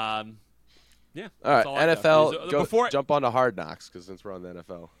yeah. All right, NFL. Jump on to Hard Knocks because since we're on the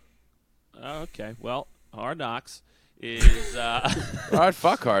NFL. Okay. Well, Hard Knocks is All right,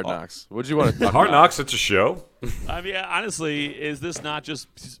 fuck Hard Knocks. What'd you want to talk Hard about? Knocks, it's a show. I mean, honestly, is this not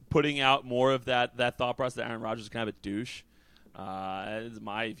just putting out more of that thought process that Aaron Rodgers is kind of a douche? Is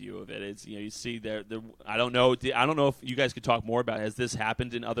my view of it. It's you see there. I don't know. I don't know if you guys could talk more about it. Has this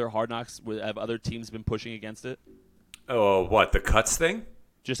happened in other Hard Knocks? Have other teams been pushing against it? Oh, what, the cuts thing?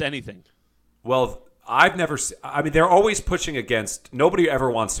 Just anything. Well, I've never. I mean, they're always pushing against. Nobody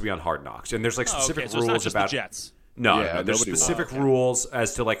ever wants to be on Hard Knocks, and there's like specific so rules it's not just about the Jets. No, Yeah, no, there's nobody specific wants. rules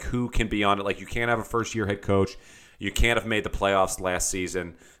as to like who can be on it. Like you can't have a first-year head coach. You can't have made the playoffs last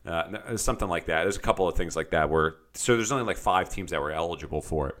season. Something like that. There's a couple of things like that so there's only like 5 teams that were eligible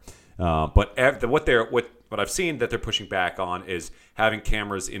for it. But what I've seen that they're pushing back on is having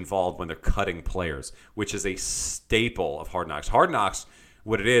cameras involved when they're cutting players, which is a staple of Hard Knocks. Hard Knocks,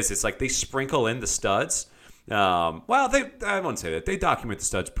 what it is, it's like they sprinkle in the studs. I wouldn't say that. They document the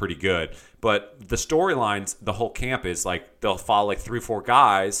studs pretty good. But the storylines, the whole camp is like they'll follow like 3 or 4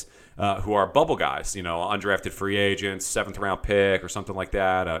 guys who are bubble guys, undrafted free agents, 7th round pick or something like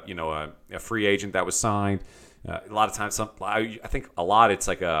that. A free agent that was signed. A lot of times, I think a lot it's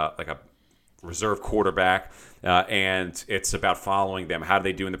like a reserve quarterback, and it's about following them. How do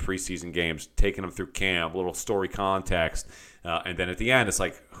they do in the preseason games? Taking them through camp, a little story context, and then at the end, it's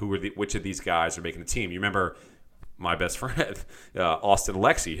like which of these guys are making the team? You remember my best friend, Austin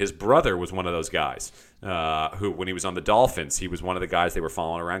Alexi. His brother was one of those guys who, when he was on the Dolphins, he was one of the guys they were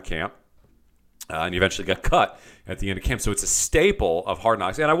following around camp, and he eventually got cut at the end of camp. So it's a staple of Hard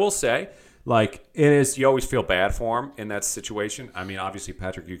Knocks, and I will say, like, it is, you always feel bad for him in that situation. I mean, obviously,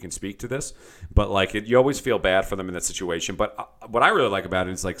 Patrick, you can speak to this, but like, you always feel bad for them in that situation. But what I really like about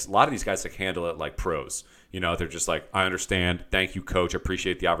it is like a lot of these guys like handle it like pros. They're just like, I understand. Thank you, coach. I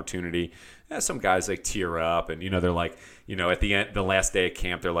appreciate the opportunity. Some guys like tear up, and they're like, at the end, the last day of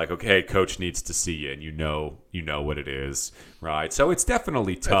camp, they're like, okay, coach needs to see you, and you know what it is, right? So it's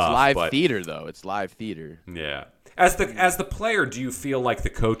definitely tough. It's live theater, though. It's live theater. Yeah. As the player, do you feel like the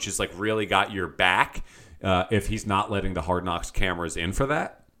coach has like really got your back if he's not letting the Hard Knocks cameras in for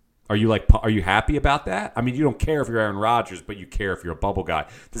that? Are you happy about that? I mean, you don't care if you're Aaron Rodgers, but you care if you're a bubble guy.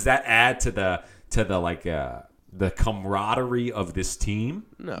 Does that add to the camaraderie of this team?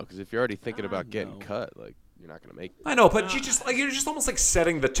 No, because if you're already thinking about getting cut, like you're not gonna make. I know, but you're just almost like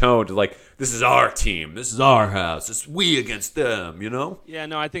setting the tone to like, this is our team, this is our house, it's we against them, Yeah,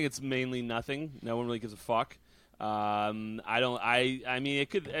 no, I think it's mainly nothing. No one really gives a fuck. I mean,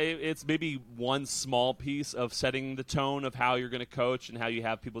 it's maybe one small piece of setting the tone of how you're going to coach and how you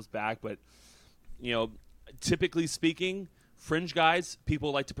have people's back. But, typically speaking, fringe guys,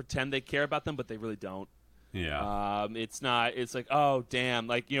 people like to pretend they care about them, but they really don't. Yeah. It's like, oh, damn.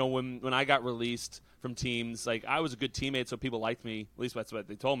 Like, when I got released from teams, like, I was a good teammate, so people liked me. At least that's what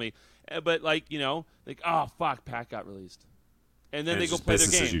they told me. But, like, oh, fuck, Pat got released. And then they go play their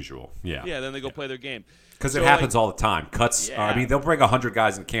game. Business as usual. Yeah. Yeah, then they go play their game. Because it happens all the time. Cuts. Yeah. I mean, they'll bring 100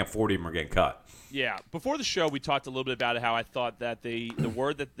 guys in camp. 40 of them are getting cut. Yeah. Before the show, we talked a little bit about how I thought that the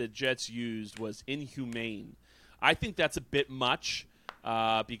word that the Jets used was inhumane. I think that's a bit much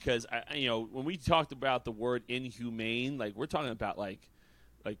because when we talked about the word inhumane, like we're talking about like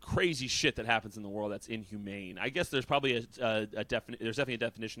crazy shit that happens in the world that's inhumane. I guess there's probably there's definitely a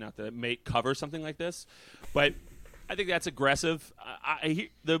definition out there that may cover something like this, but I think that's aggressive.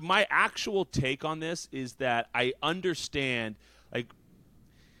 My actual take on this is that I understand, like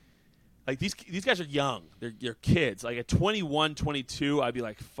these guys are young. They're kids. Like at 21, 22, I'd be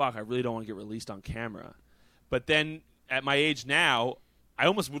like, fuck, I really don't want to get released on camera. But then at my age now, I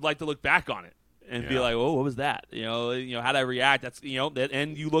almost would like to look back on it and be like, oh, what was that? How did I react? That's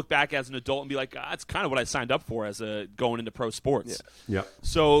and you look back as an adult and be like, that's kind of what I signed up for as going into pro sports. Yeah.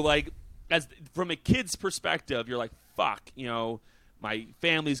 So like, as from a kid's perspective, you're like, fuck, my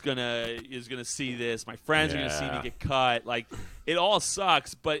family's gonna see this, my friends are gonna see me get cut. Like, it all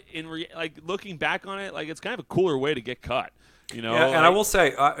sucks, but looking back on it, like it's kind of a cooler way to get cut. Yeah, and I will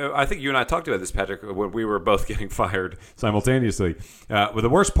say, I think you and I talked about this, Patrick, when we were both getting fired simultaneously. Well, the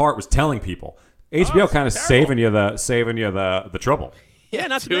worst part was telling people. HBO kind of saving you the trouble. Yeah,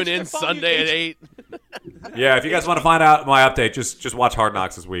 not Tune in Sunday at 8. Yeah, if you guys want to find out my update, just watch Hard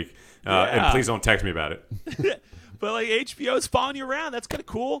Knocks this week, and please don't text me about it. But like HBO's following you around, that's kind of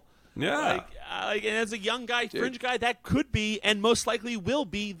cool. Yeah. And as a young guy, fringe guy, that could be and most likely will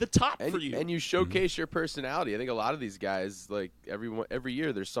be the top for you. And you showcase your personality. I think a lot of these guys, like every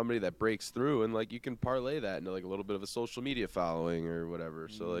year, there's somebody that breaks through, and like you can parlay that into like a little bit of a social media following or whatever.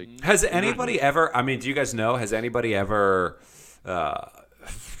 So like, has anybody ever? I mean, do you guys know? Has anybody ever?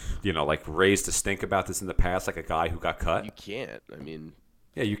 Like raised a stink about this in the past, like a guy who got cut? you can't. I mean,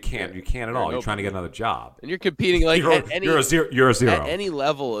 Yeah, you can't. You can't at all. You're trying to get another job. And you're competing like you're a zero. At any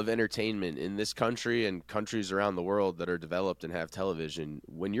level of entertainment in this country and countries around the world that are developed and have television,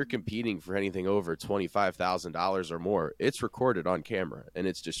 when you're competing for anything over $25,000 or more, it's recorded on camera and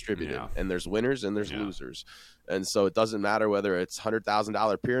it's distributed. Yeah. And there's winners and there's losers. And so it doesn't matter whether it's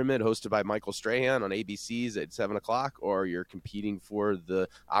 $100,000 Pyramid hosted by Michael Strahan on ABC's at 7 o'clock, or you're competing for the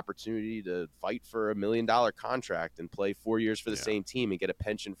opportunity to fight for $1 million contract and play 4 years for the same team and get a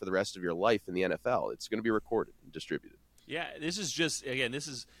pension for the rest of your life in the NFL. It's going to be recorded and distributed. Yeah, this is just, again, this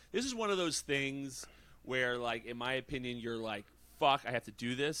is one of those things where, like, in my opinion, you're like, fuck, I have to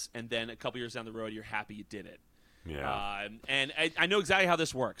do this, and then a couple years down the road, you're happy you did it. Yeah. And I know exactly how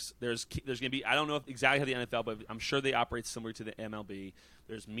this works. There's going to be, I don't know exactly how the NFL, but I'm sure they operate similar to the MLB.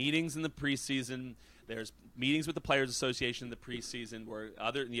 There's meetings in the preseason. There's meetings with the Players Association in the preseason where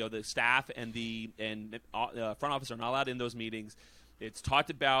the staff and the front office are not allowed in those meetings. It's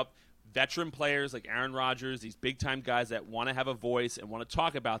talked about veteran players like Aaron Rodgers, these big-time guys that want to have a voice and want to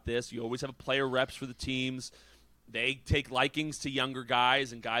talk about this. You always have player reps for the teams. They take likings to younger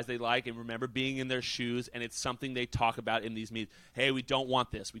guys and guys they like and remember being in their shoes, and it's something they talk about in these meetings. Hey, we don't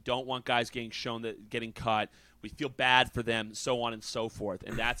want this. We don't want guys getting cut. We feel bad for them, so on and so forth.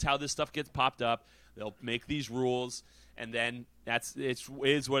 And that's how this stuff gets popped up. They'll make these rules, and then it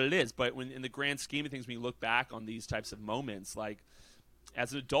is what it is. But when in the grand scheme of things, when you look back on these types of moments, like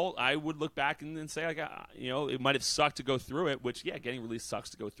as an adult, I would look back and say, like, it might have sucked to go through it, which, getting released sucks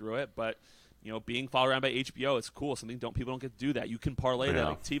to go through it, but being followed around by HBO, it's cool. People don't get to do that. You can parlay that,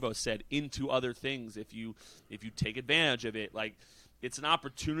 like Tebow said, into other things if you take advantage of it. Like, it's an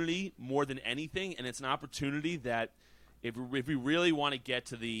opportunity more than anything, and it's an opportunity that if we really want to get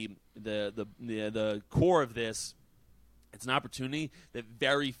to the core of this, it's an opportunity that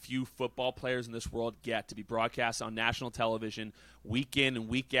very few football players in this world get, to be broadcast on national television week in and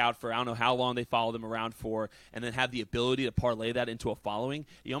week out for I don't know how long they follow them around for, and then have the ability to parlay that into a following.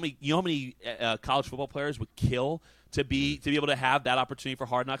 You know how many college football players would kill to be able to have that opportunity for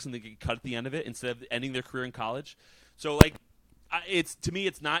Hard Knocks and they get cut at the end of it instead of ending their career in college. So, like, to me,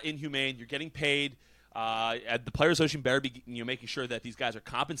 it's not inhumane. You're getting paid. The Players Association better be making sure that these guys are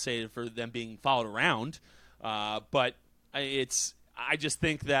compensated for them being followed around. But I just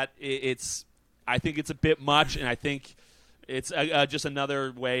think that I think it's a bit much, and I think it's just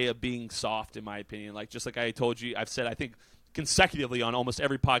another way of being soft, in my opinion. Like, just like I told you, I've said, I think consecutively on almost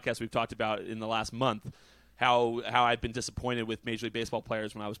every podcast we've talked about in the last month, how I've been disappointed with Major League Baseball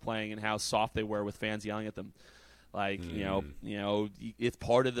players when I was playing and how soft they were with fans yelling at them. Like, it's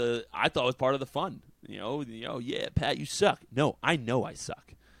part of I thought it was part of the fun. Yeah, Pat, you suck. No, I know I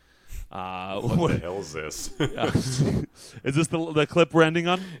suck. What the hell is this? Is this the clip we're ending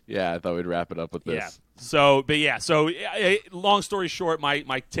on? Yeah, I thought we'd wrap it up with this. Yeah. So long story short,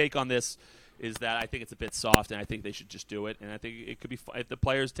 my take on this is that I think it's a bit soft, and I think they should just do it. And I think it could be if the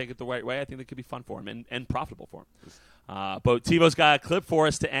players take it the right way, I think it could be fun for them and profitable for them. But Tebow's got a clip for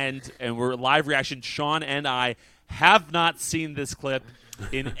us to end, and we're live reaction. Sean and I have not seen this clip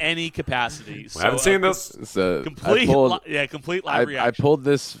in any capacity. I haven't seen this. Complete live reaction. I pulled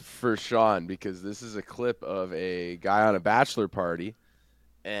this for Sean because this is a clip of a guy on a bachelor party,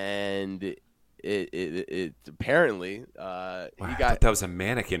 and it apparently he got. I thought that was a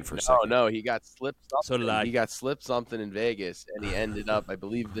mannequin for a second. No, he got slipped something. So did I. He got slipped something in Vegas, and he ended up. I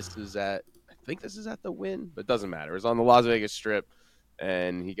believe this is at. I think this is at the Wynn, but it doesn't matter. It was on the Las Vegas Strip,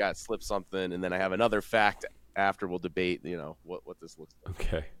 and he got slipped something. And then I have another fact after we'll debate. What this looks like.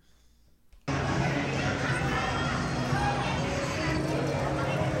 Okay.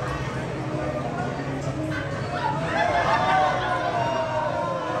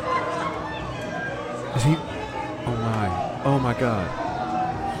 Is he? Oh my! Oh my God!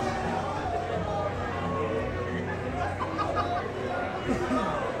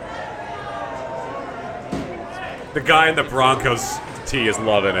 The guy in the Broncos tee is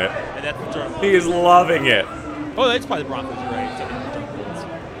loving it. And that's He is loving it. Oh, that's probably the Broncos, right?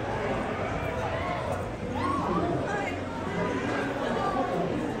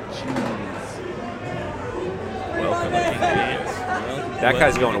 Welcome. That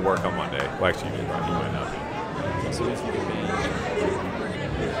guy's going to work on Monday. Well, actually, he might not be.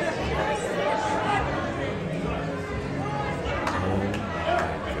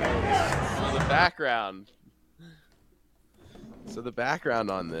 So the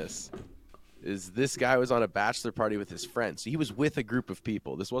background on this is this guy was on a bachelor party with his friends. So he was with a group of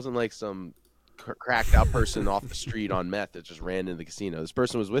people. This wasn't like some cracked out person off the street on meth that just ran into the casino. This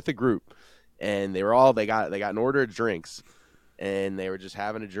person was with a group, and they got an order of drinks. and they were just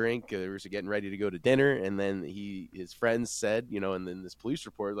having a drink. They were getting ready to go to dinner, and then his friends said, and then this police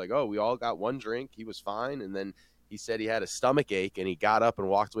report, like, oh, we all got one drink. He was fine, and then he said he had a stomach ache, and he got up and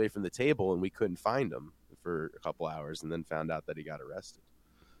walked away from the table, and we couldn't find him for a couple hours, and then found out that he got arrested.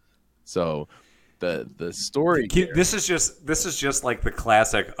 So the story here, this is just like the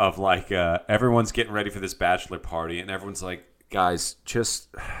classic of like everyone's getting ready for this bachelor party, and everyone's like, guys, Johnny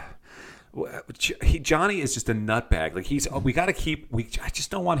is just a nutbag. Like I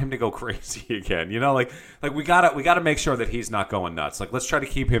just don't want him to go crazy again. Like we gotta make sure that he's not going nuts. Like, let's try to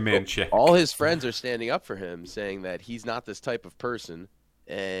keep him in check. All his friends are standing up for him, saying that he's not this type of person,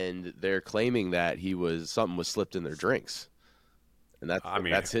 and they're claiming that something was slipped in their drinks. And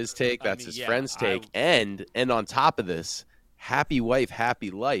that's his take. That's his friend's take. And on top of this, happy wife,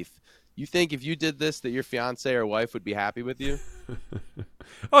 happy life. You think if you did this that your fiance or wife would be happy with you?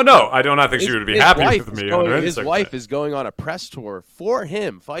 Oh, no. I do not think she would be happy with me. His wife is going on a press tour for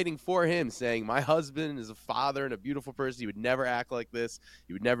him, fighting for him, saying, my husband is a father and a beautiful person. He would never act like this.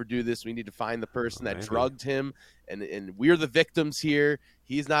 He would never do this. We need to find the person that drugged him. And we're the victims here.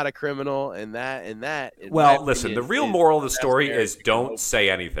 He's not a criminal. And that. Well, listen, the real moral of the story is don't say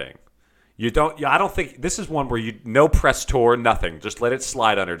anything. I don't think this is one where no press tour, nothing. Just let it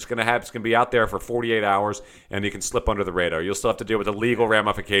slide under. It's gonna be out there for 48 hours, and you can slip under the radar. You'll still have to deal with the legal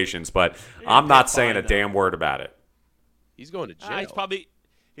ramifications, but I'm not saying a damn word about it. He's going to jail.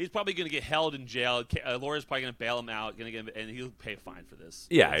 He's probably going to get held in jail. A lawyer's probably going to bail him out, and he'll pay a fine for this.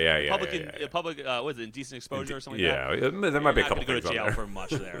 Yeah. Public, what is it, indecent exposure or something like that? Yeah, there might be a couple things on there. Go to jail there. for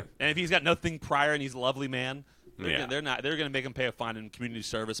much there. And if he's got nothing prior and he's a lovely man, they're going to make him pay a fine in community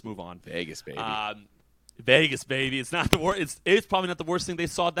service. Move on. Vegas, baby. Vegas, baby. It's not the worst. It's probably not the worst thing they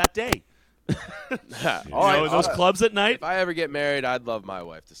saw that day. Those clubs at night. If I ever get married, I'd love my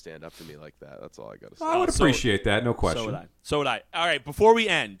wife to stand up to me like that. That's all I got to say. I would appreciate that, no question. So would I. All right, before we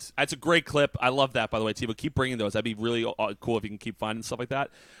end, that's a great clip. I love that, by the way, Tivo. Keep bringing those. That'd be really cool if you can keep finding stuff like that.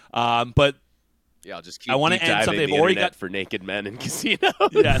 But yeah, I'll just keep. I want to end something. They've already got for naked men in casinos.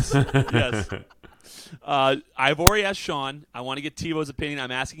 Yes. I've already asked Sean. I want to get Tivo's opinion.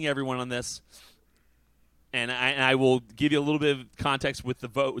 I'm asking everyone on this. And I will give you a little bit of context with the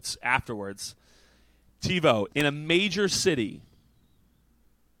votes afterwards. Tivo, in a major city,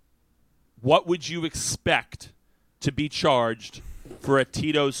 what would you expect to be charged for a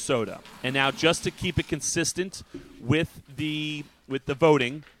Tito's soda? And now, just to keep it consistent with the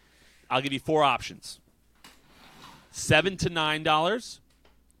voting, I'll give you four options: $7 to $9,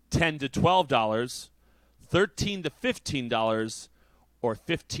 $10 to $12, $13 to $15, or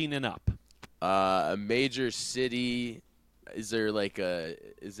 $15 and up. A major city. Is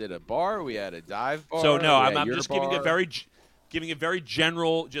it a bar? We had a dive bar. So no, I'm just giving a very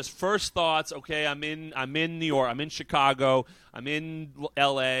general, just first thoughts. Okay, I'm in New York, I'm in Chicago, I'm in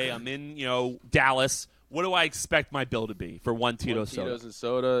LA, I'm in Dallas. What do I expect my bill to be for one Tito's soda? Tito's and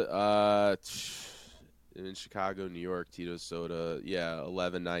soda. In Chicago, New York, Tito's soda. Yeah,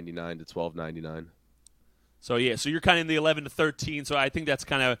 $11.99 to $12.99. So you're kind of in the 11 to 13. So I think that's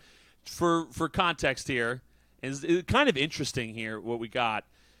kind of for context here. Is kind of interesting here what we got.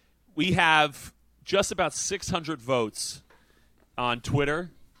 We have just about 600 votes on Twitter,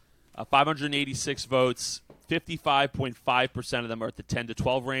 586 votes. 55.5% of them are at the 10 to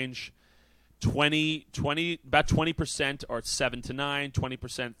 12 range. About 20% are at 7 to 9,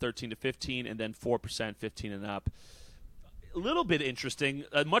 20% 13 to 15, and then 4% 15 and up. A little bit interesting,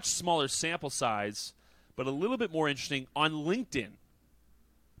 a much smaller sample size, but a little bit more interesting on LinkedIn.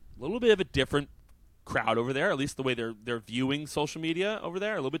 A little bit of a different crowd over there, at least the way they're viewing social media over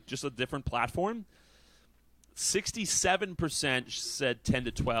there, a little bit just a different platform. 67% said 10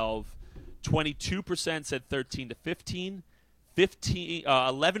 to 12, 22% said 13 to 15,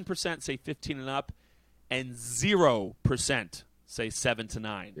 11% say 15 and up, and 0% say 7 to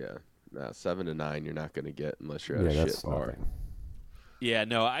 9. Yeah, no, 7 to 9 you're not going to get unless you're at a shit bar. Nothing. Yeah,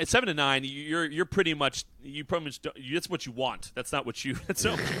 no, 7 to 9, you're pretty much that's what you want. That's not what you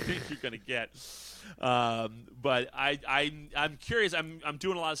think you're going to get. But I'm curious. I'm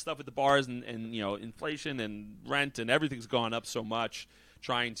doing a lot of stuff at the bars and inflation and rent and everything's gone up so much.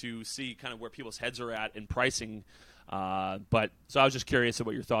 Trying to see kind of where people's heads are at in pricing. But so I was just curious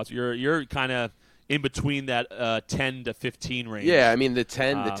about your thoughts. You're kind of in between that 10 to 15 range. Yeah, I mean the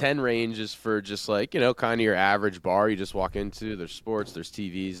 10 range is for just like kind of your average bar you just walk into. There's sports, there's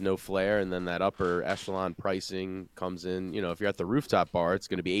TVs, no flair, and then that upper echelon pricing comes in. If you're at the rooftop bar, it's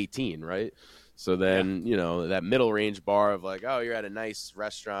going to be 18, right? So then that middle range bar of like, oh, you're at a nice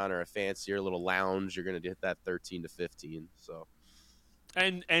restaurant or a fancier little lounge, you're going to get that 13 to 15. So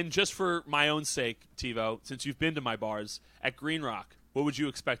And just for my own sake, TiVo, since you've been to my bars at Green Rock, what would you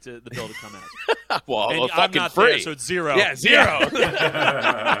expect the bill to come as? Well, And I'm fucking not free. there, so it's $0. Yeah,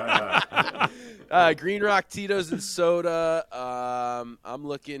 0. Green Rock Tito's and soda. I'm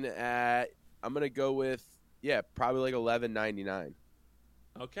looking at. I'm gonna go with probably like $11.99.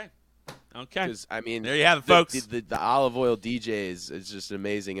 Okay. Because I mean, There you have it, folks. The olive oil DJs is just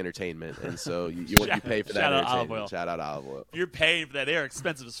amazing entertainment, and so you pay for that Shout out entertainment. olive oil. Shout out olive oil. If you're paying for that, they're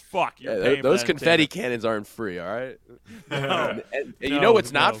expensive as fuck. You're Yeah, paying for those that confetti entertainment. cannons aren't free, all right? No. And you know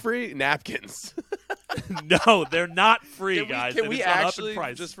what's not No. free? Napkins. No, they're not free, Can guys. we and it's actually, up in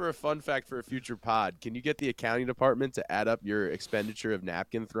price. just for a fun fact for a future pod, can you get the accounting department to add up your expenditure of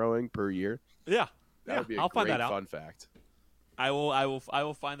napkin throwing per year? Yeah. That would be a I'll find great that out. fun fact. I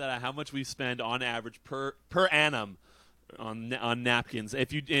will find that out how much we spend on average per annum on napkins.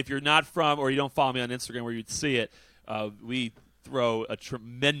 If you're not from or you don't follow me on Instagram where you'd see it, we throw a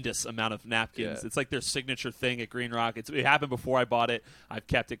tremendous amount of napkins. Yeah. It's like their signature thing at Green Rock. It happened before I bought it. I've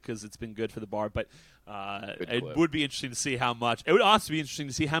kept it because it's been good for the bar. But it clip. would be interesting to see how much. It would also be interesting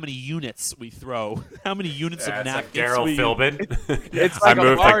to see how many units we throw. How many units of It's like napkins Daryl we Philbin. It's I like a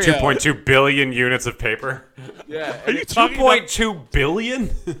moved like Mario. 2.2 billion units of paper. Yeah, Are you talking about? 2.2 billion?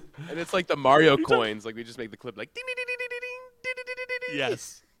 and it's like the Mario coins. Like we just make the clip like ding ding ding ding ding ding ding ding ding.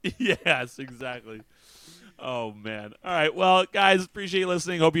 Yes. Yes, exactly. Oh, man. All right. Well, guys, appreciate you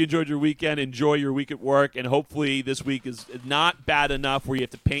listening. Hope you enjoyed your weekend. Enjoy your week at work. And hopefully this week is not bad enough where you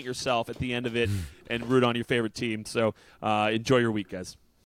have to paint yourself at the end of it and root on your favorite team. So enjoy your week, guys.